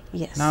away.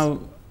 Yes. Now,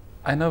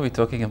 I know we're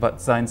talking about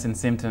signs and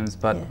symptoms,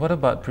 but what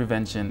about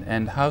prevention,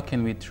 and how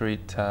can we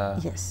treat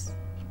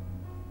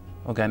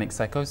organic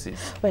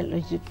psychosis?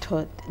 Well,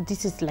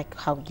 this is like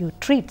how you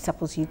treat.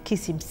 Suppose you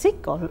kiss him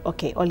sick, or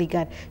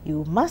Oligad,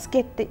 you must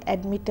get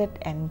admitted,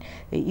 and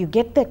you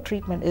get the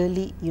treatment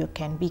early, you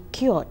can be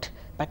cured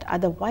but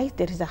otherwise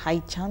there is a high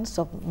chance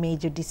of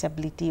major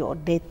disability or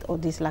death or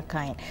this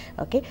kind.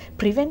 Okay,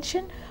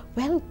 prevention,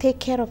 well, take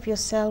care of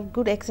yourself,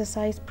 good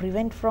exercise,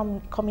 prevent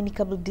from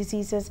communicable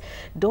diseases,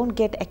 don't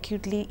get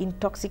acutely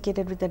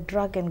intoxicated with a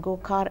drug and go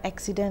car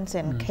accidents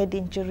and head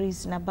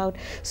injuries and about.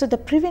 So the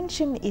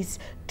prevention is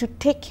to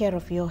take care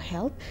of your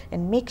health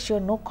and make sure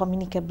no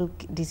communicable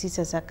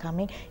diseases are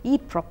coming,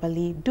 eat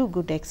properly, do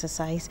good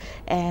exercise,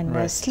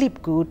 and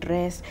sleep good,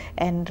 rest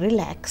and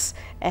relax,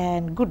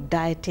 and good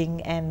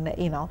dieting, and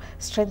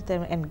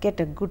strengthen and get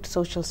a good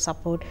social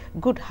support,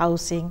 good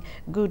housing,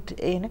 good,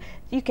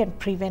 you can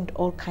prevent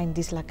all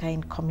these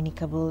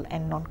communicable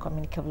and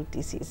non-communicable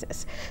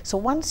diseases. So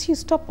once you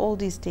stop all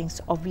these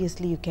things,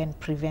 obviously you can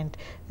prevent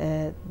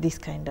this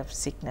kind of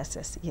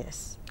sicknesses.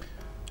 Yes.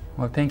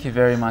 Well, thank you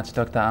very much,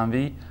 Dr.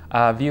 Ambi.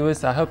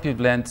 Viewers, I hope you've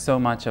learned so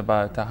much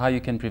about how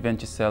you can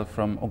prevent yourself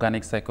from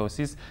organic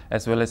psychosis,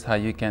 as well as how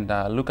you can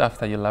look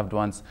after your loved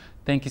ones.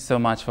 Thank you so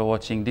much for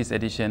watching this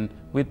edition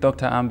with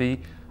Dr. Ambi.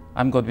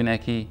 I'm Godwin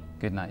Eki.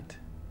 Good night.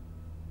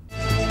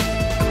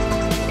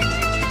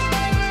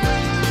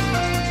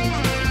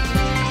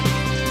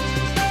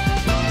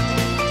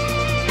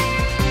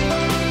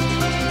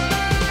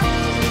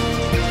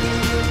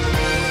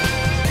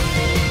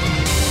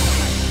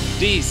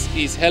 This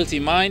is Healthy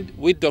Mind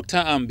with Dr.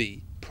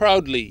 Ambi,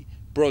 proudly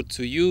brought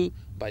to you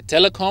by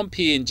Telecom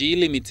PNG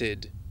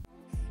Limited.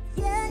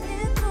 Yeah,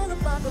 it's all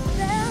about the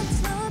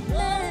better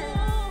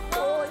plan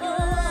for your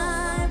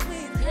life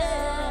with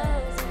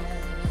health.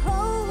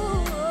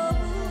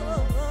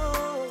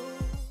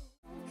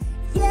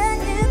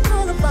 Yeah, it's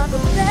all about the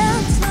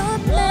better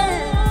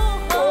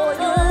plan for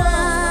your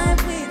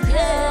life with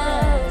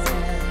health.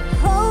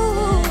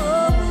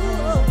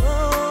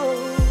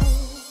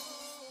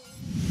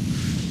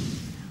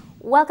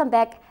 Welcome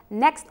back.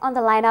 Next on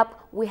the lineup,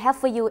 we have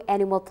for you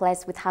Animal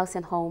Ples with Haus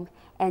and Home.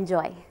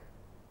 Enjoy.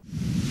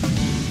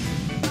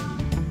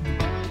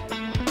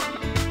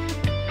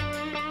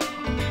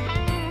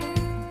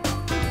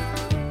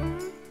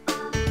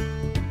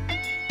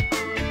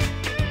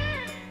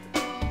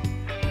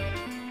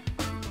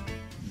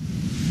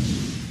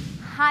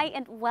 Hi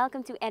and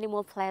welcome to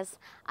Animal Ples.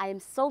 I am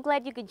so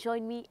glad you could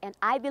join me, and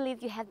I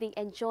believe you have been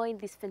enjoying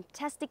this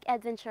fantastic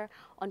adventure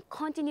on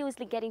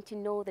continuously getting to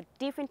know the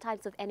different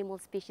types of animal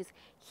species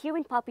here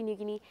in Papua New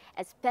Guinea,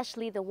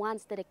 especially the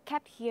ones that are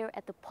kept here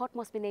at the Port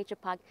Moresby Nature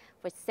Park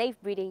for safe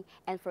breeding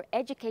and for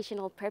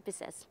educational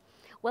purposes.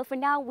 Well, for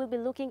now, we'll be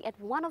looking at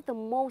one of the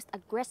most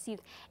aggressive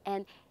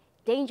and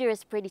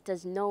dangerous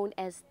predators known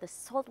as the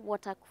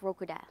saltwater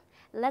crocodile.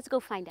 Let's go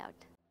find out.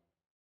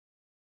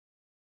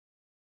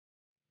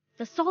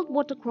 The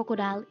saltwater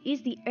crocodile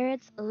is the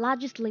Earth's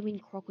largest living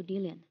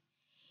crocodilian.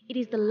 It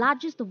is the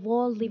largest of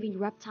all living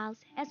reptiles,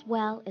 as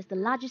well as the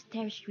largest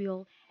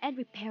terrestrial and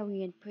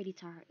riparian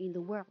predator in the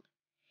world.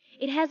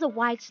 It has a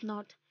wide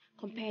snout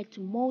compared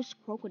to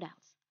most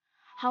crocodiles.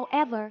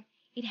 However,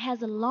 it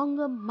has a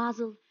longer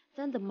muzzle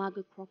than the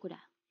margot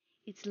crocodile.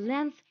 Its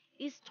length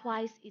is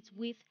twice its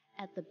width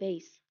at the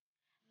base.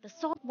 The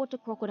saltwater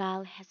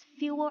crocodile has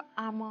fewer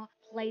armor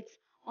plates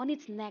on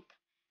its neck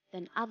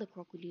than other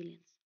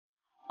crocodilians.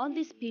 On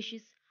this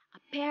species, a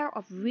pair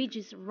of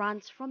ridges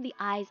runs from the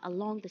eyes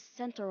along the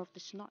center of the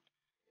snout.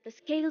 The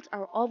scales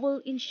are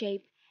oval in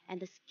shape and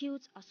the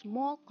scutes are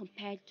small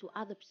compared to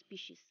other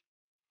species.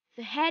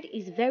 The head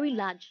is very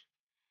large.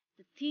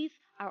 The teeth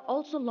are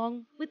also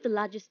long, with the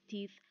largest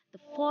teeth, the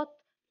fourth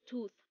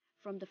tooth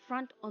from the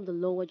front on the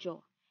lower jaw,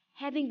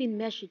 having been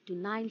measured to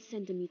 9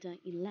 cm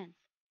in length.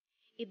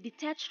 If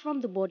detached from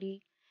the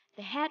body,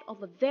 the head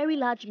of a very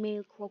large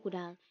male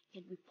crocodile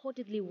can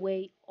reportedly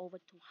weigh over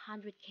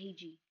 200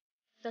 kg.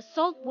 The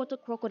saltwater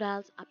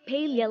crocodiles are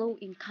pale yellow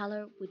in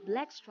color with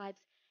black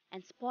stripes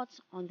and spots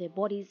on their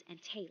bodies and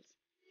tails.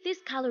 This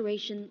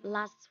coloration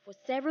lasts for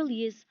several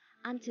years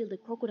until the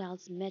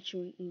crocodiles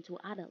mature into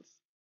adults.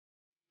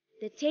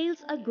 Their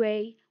tails are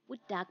gray with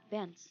dark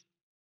bands.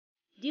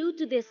 Due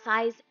to their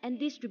size and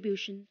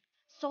distribution,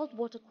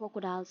 saltwater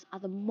crocodiles are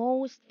the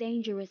most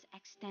dangerous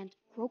extant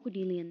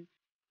crocodilian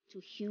to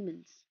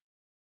humans.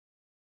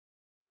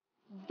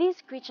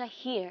 This creature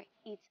here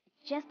eats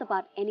just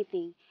about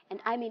anything, and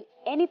I mean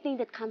anything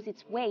that comes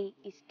its way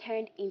is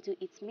turned into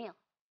its meal.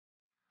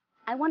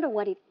 I wonder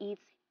what it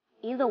eats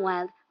in the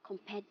wild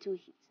compared to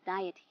its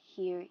diet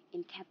here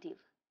in captive.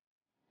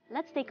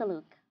 Let's take a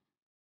look.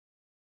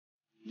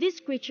 This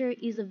creature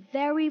is a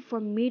very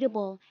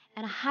formidable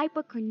and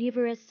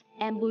hyper-carnivorous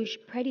ambush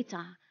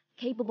predator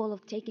capable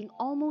of taking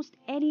almost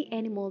any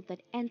animal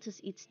that enters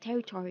its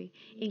territory,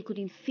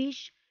 including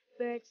fish,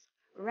 birds,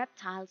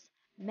 reptiles,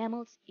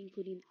 mammals,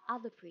 including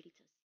other predators.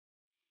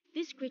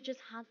 These creatures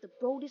hunt the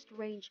broadest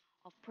range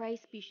of prey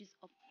species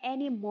of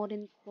any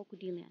modern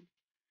crocodilian.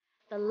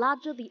 The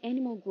larger the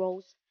animal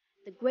grows,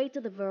 the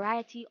greater the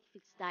variety of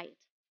its diet,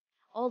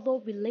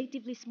 although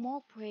relatively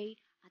small prey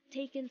are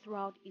taken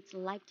throughout its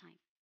lifetime.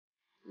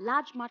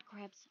 Large mud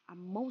crabs are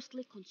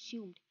mostly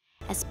consumed,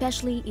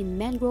 especially in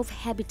mangrove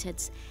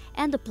habitats,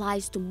 and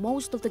applies to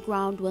most of the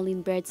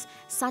ground-dwelling birds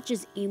such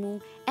as emu,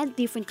 and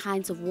different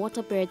kinds of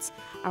water birds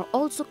are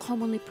also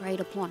commonly preyed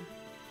upon.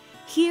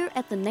 Here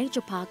at the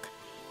nature park,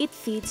 it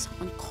feeds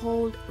on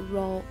cold,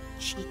 raw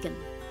chicken.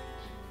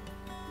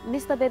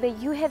 Mr. Bebe,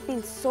 you have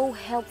been so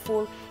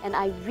helpful, and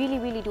I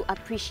really do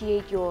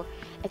appreciate your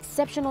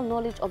exceptional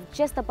knowledge of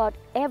just about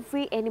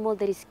every animal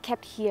that is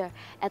kept here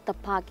at the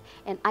park,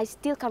 and I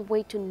still can't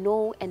wait to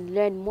know and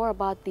learn more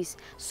about this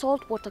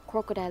saltwater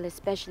crocodile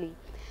especially.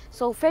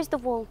 So first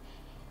of all,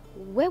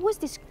 where was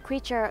this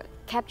creature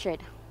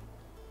captured?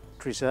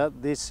 Trisha,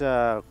 this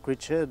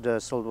creature, the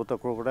saltwater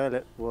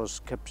crocodile, was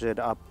captured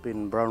up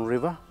in Brown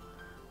River.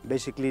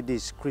 Basically,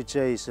 this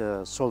creature is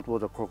a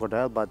saltwater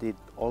crocodile, but it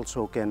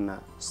also can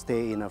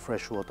stay in a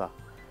fresh water.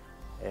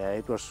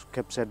 It was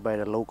captured by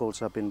the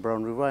locals up in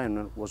Brown River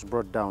and was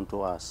brought down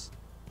to us.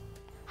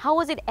 How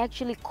was it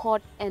actually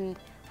caught, and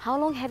how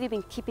long have you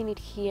been keeping it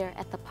here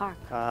at the park?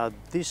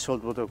 This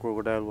saltwater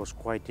crocodile was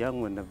quite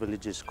young when the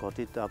villagers caught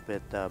it up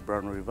at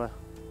Brown River.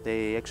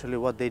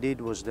 What they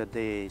did was that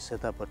they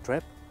set up a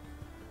trap,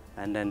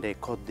 and then they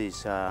caught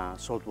this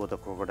saltwater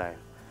crocodile.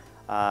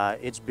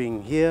 It's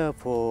been here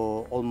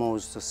for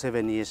almost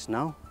 7 years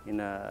now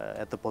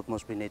at the Port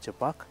Moresby Nature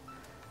Park,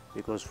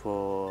 because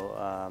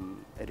for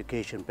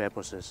education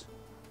purposes.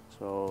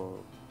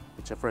 So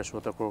it's a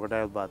freshwater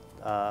crocodile, but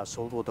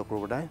saltwater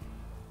crocodile,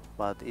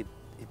 but it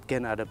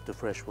can adapt to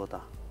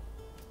freshwater.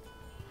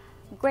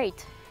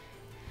 Great.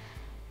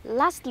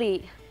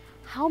 Lastly,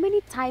 how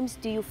many times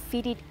do you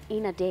feed it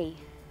in a day?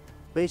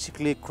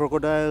 Basically,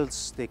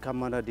 crocodiles, they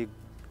come under the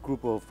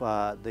group of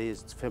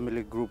this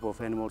family group of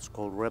animals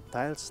called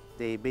reptiles.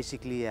 They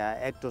basically are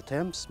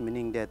ectotherms,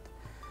 meaning that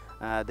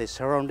the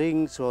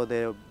surroundings or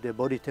their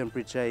body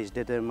temperature is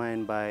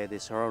determined by the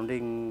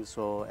surroundings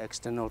or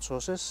external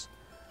sources.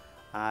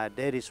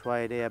 That is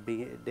why they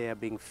are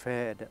being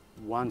fed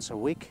once a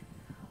week.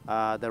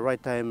 The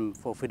right time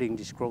for feeding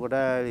this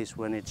crocodile is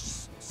when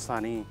it's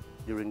sunny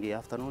during the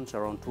afternoons,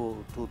 around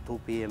 2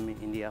 p.m.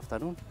 in the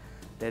afternoon.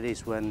 That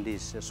is when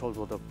this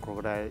saltwater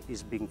crocodile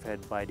is being fed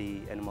by the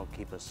animal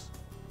keepers.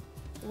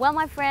 Well,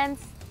 my friends,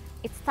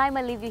 it's time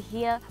I leave you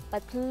here,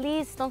 but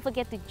please don't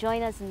forget to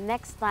join us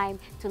next time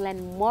to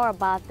learn more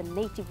about the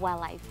native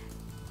wildlife.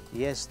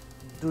 Yes,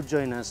 do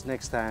join us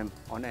next time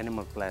on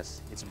Animal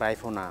Ples. It's bye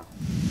for now.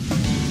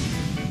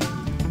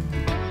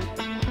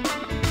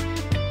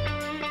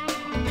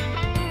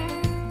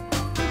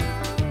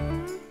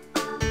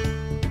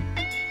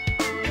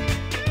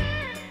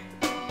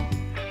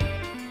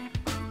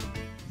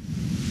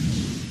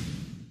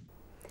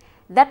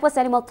 That was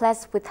Animal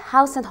Ples with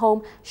House and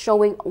Home,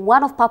 showing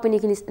one of Papua New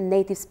Guinea's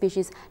native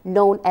species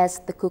known as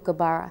the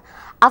kookaburra.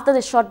 After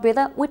the short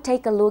breather, we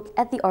take a look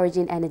at the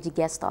Origin Energy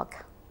guest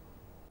talk.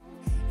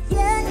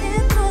 Yeah,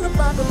 it's all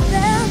about the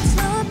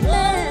mental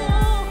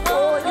plan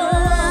for your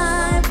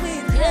life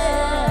with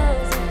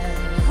us.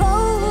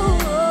 Oh,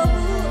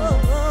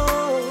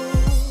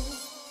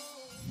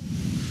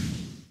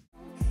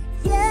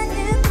 yeah,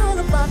 it's all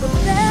about the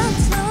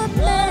mental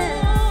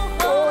plan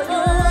for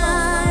your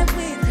life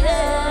with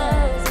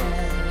us.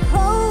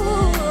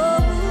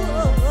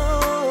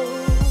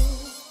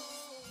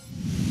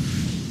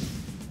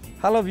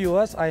 Hello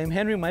viewers, I am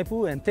Henry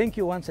Maipu, and thank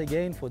you once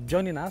again for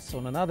joining us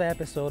on another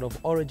episode of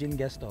Origin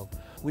Guest Talk.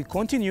 We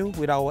continue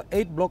with our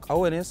 8-block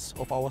awareness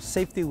of our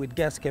Safety with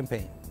Gas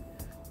campaign.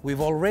 We've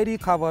already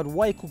covered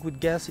why cook with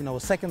gas in our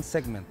second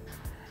segment.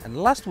 And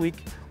last week,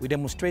 we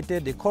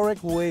demonstrated the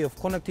correct way of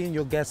connecting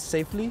your gas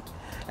safely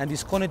and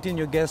disconnecting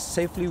your gas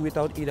safely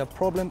without either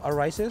problem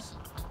arises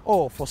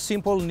or for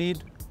simple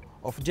need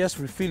of just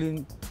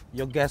refilling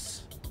your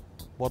gas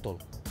bottle.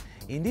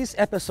 In this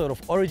episode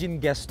of Origin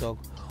Guest Talk,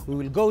 we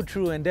will go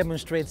through and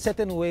demonstrate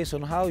certain ways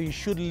on how you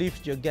should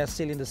lift your gas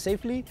cylinder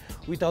safely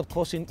without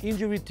causing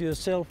injury to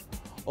yourself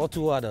or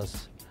to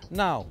others.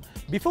 Now,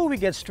 before we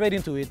get straight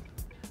into it,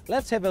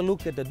 let's have a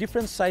look at the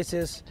different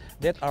sizes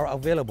that are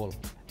available,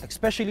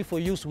 especially for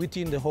use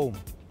within the home,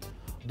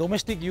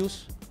 domestic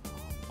use,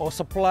 or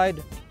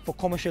supplied for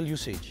commercial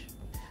usage.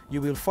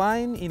 You will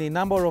find in a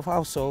number of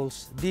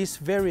households these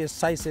various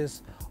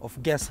sizes of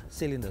gas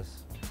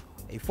cylinders: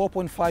 a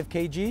 4.5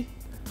 kg,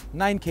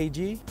 9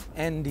 kg,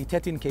 and the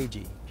 13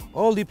 kg.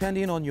 All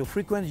depending on your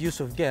frequent use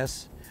of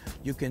gas,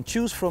 you can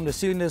choose from the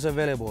cylinders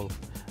available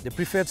the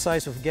preferred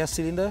size of gas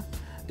cylinder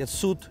that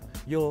suit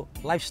your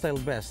lifestyle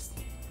best.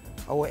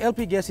 Our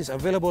LP gas is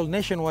available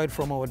nationwide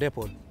from our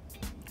depot,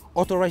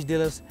 authorized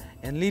dealers,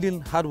 and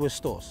leading hardware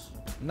stores.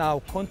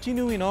 Now,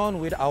 continuing on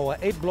with our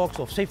 8 blocks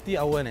of safety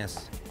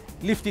awareness,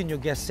 lifting your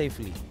gas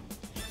safely.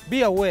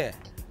 Be aware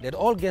that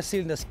all gas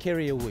cylinders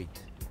carry a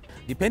weight.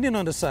 Depending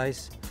on the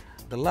size,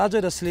 the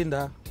larger the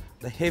cylinder,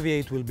 the heavier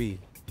it will be.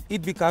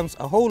 It becomes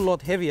a whole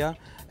lot heavier,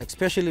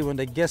 especially when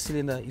the gas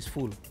cylinder is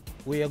full.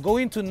 We are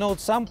going to note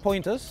some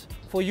pointers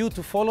for you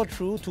to follow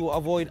through to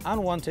avoid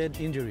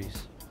unwanted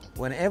injuries.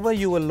 Whenever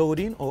you are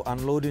loading or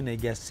unloading a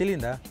gas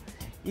cylinder,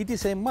 it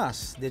is a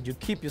must that you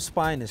keep your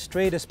spine as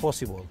straight as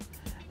possible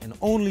and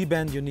only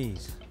bend your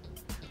knees.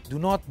 Do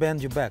not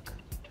bend your back.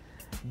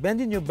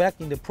 Bending your back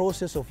in the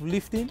process of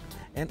lifting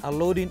and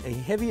unloading a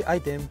heavy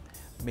item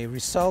may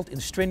result in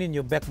straining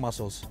your back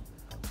muscles,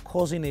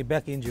 causing a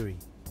back injury.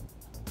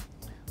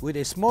 With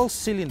a small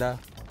cylinder,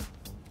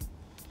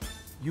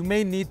 you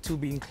may need to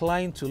be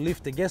inclined to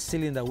lift the gas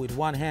cylinder with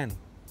one hand.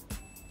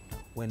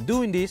 When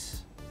doing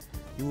this,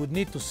 you would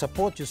need to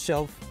support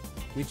yourself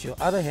with your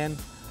other hand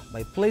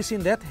by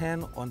placing that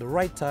hand on the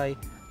right thigh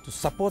to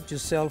support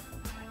yourself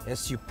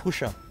as you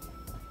push up.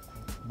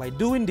 By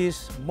doing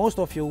this, most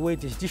of your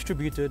weight is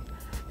distributed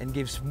and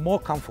gives more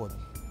comfort.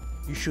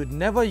 You should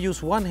never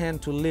use one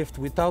hand to lift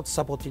without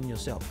supporting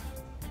yourself.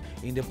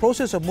 In the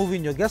process of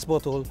moving your gas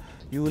bottle,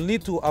 you will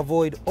need to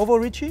avoid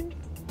overreaching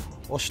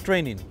or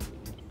straining.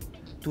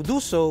 To do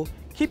so,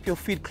 keep your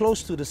feet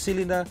close to the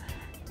cylinder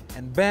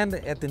and bend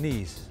at the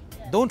knees.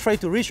 Don't try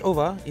to reach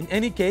over, in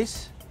any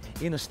case,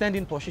 in a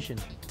standing position.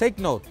 Take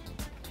note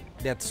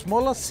that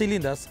smaller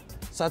cylinders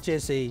such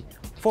as a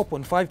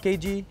 4.5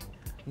 kg,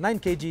 9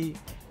 kg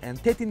and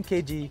 13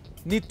 kg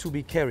need to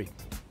be carried.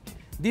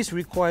 This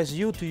requires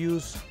you to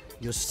use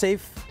your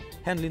safe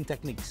handling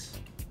techniques.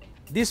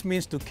 This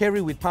means to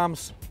carry with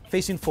palms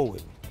facing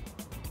forward.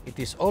 It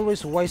is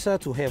always wiser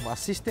to have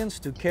assistance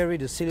to carry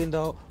the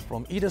cylinder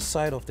from either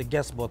side of the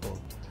gas bottle,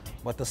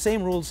 but the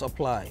same rules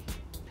apply.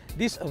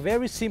 These are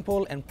very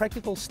simple and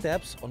practical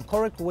steps on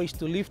correct ways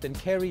to lift and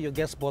carry your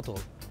gas bottle.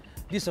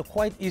 These are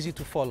quite easy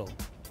to follow.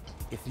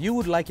 If you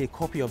would like a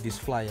copy of this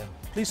flyer,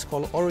 please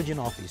call Origin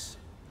office.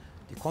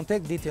 The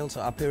contact details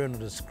are appearing on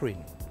the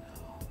screen.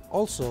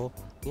 Also,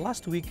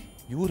 last week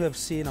you would have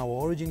seen our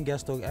Origin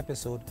Gas Talk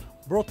episode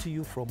brought to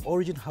you from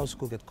Origin House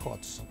Cook at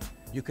Courts.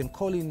 You can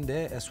call in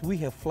there as we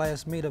have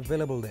flyers made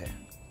available there,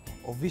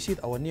 or visit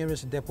our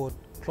nearest depot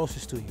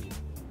closest to you.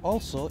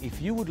 Also,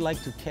 if you would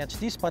like to catch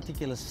this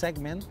particular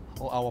segment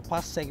or our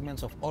past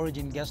segments of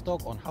Origin Gas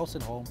Talk on House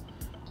and Home,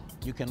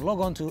 you can log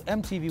on to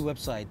EMTV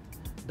website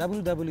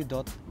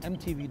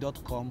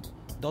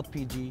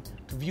www.mtv.com.pg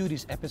to view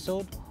this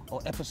episode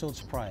or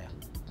episodes prior.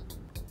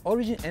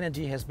 Origin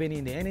Energy has been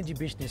in the energy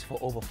business for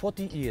over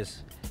 40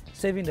 years,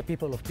 serving the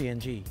people of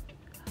PNG.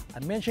 I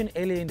mentioned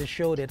earlier in the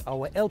show that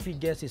our LP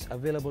gas is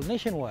available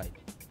nationwide.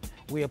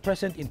 We are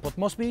present in Port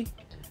Moresby,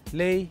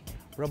 Lae,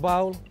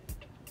 Rabaul,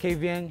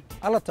 Kavieng,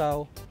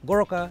 Alatau,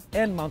 Goroka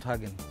and Mount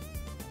Hagen.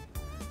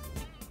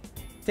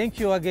 Thank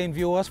you again,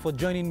 viewers, for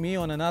joining me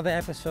on another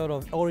episode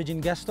of Origin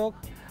Gas Talk.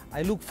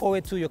 I look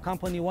forward to your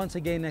company once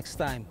again next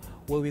time,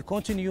 where we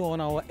continue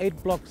on our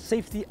 8-block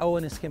safety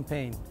awareness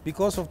campaign.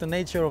 Because of the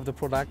nature of the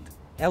product,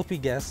 LP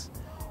gas,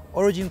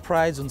 Origin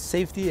prides on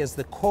safety as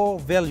the core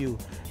value,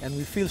 and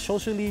we feel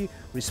socially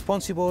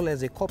responsible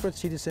as a corporate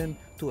citizen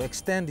to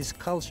extend this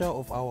culture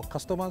of our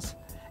customers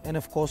and,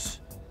 of course,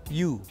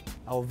 you,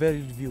 our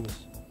valued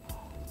viewers.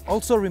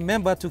 Also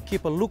remember to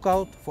keep a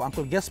lookout for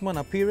Uncle Gasman's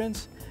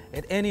appearance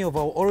at any of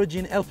our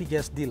Origin LP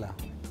gas dealer.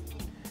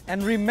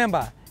 And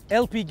remember,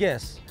 LP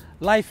gas,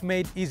 life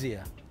made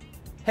easier.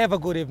 Have a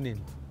good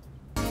evening.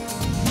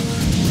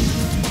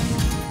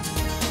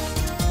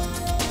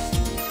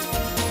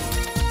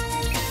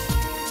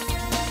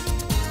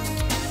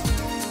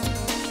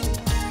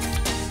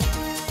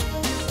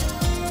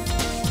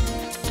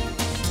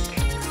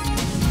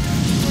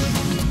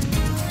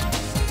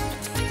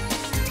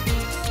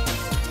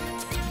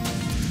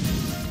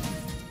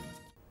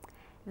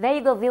 There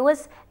you go,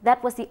 viewers.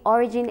 That was the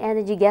Origin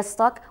Energy Gas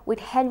Talk with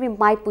Henry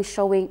Maipu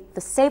showing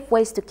the safe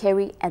ways to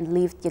carry and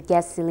lift your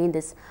gas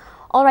cylinders.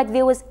 All right,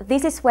 viewers,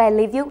 this is where I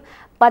leave you.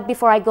 But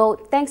before I go,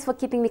 thanks for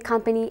keeping me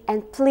company,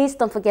 and please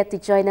don't forget to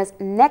join us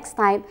next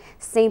time,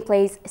 same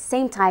place,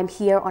 same time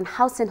here on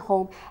House and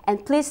Home.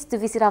 And please to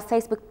visit our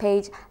Facebook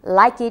page,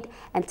 like it,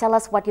 and tell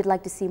us what you'd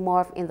like to see more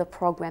of in the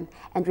program.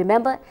 And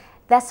remember,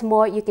 that's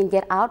more you can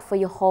get out for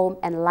your home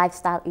and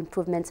lifestyle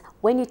improvements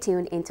when you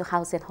tune into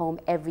House and Home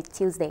every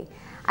Tuesday.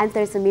 I'm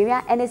Teresa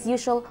Miria, and as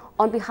usual,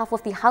 on behalf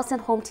of the House and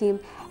Home team,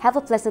 have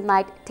a pleasant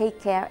night, take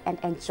care, and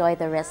enjoy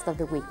the rest of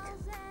the week.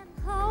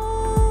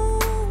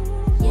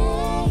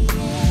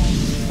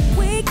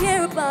 We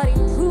care about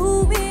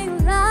improving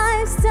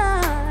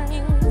lifestyles.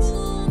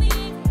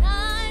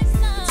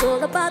 It's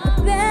all about the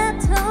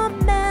better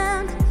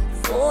man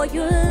for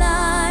your life.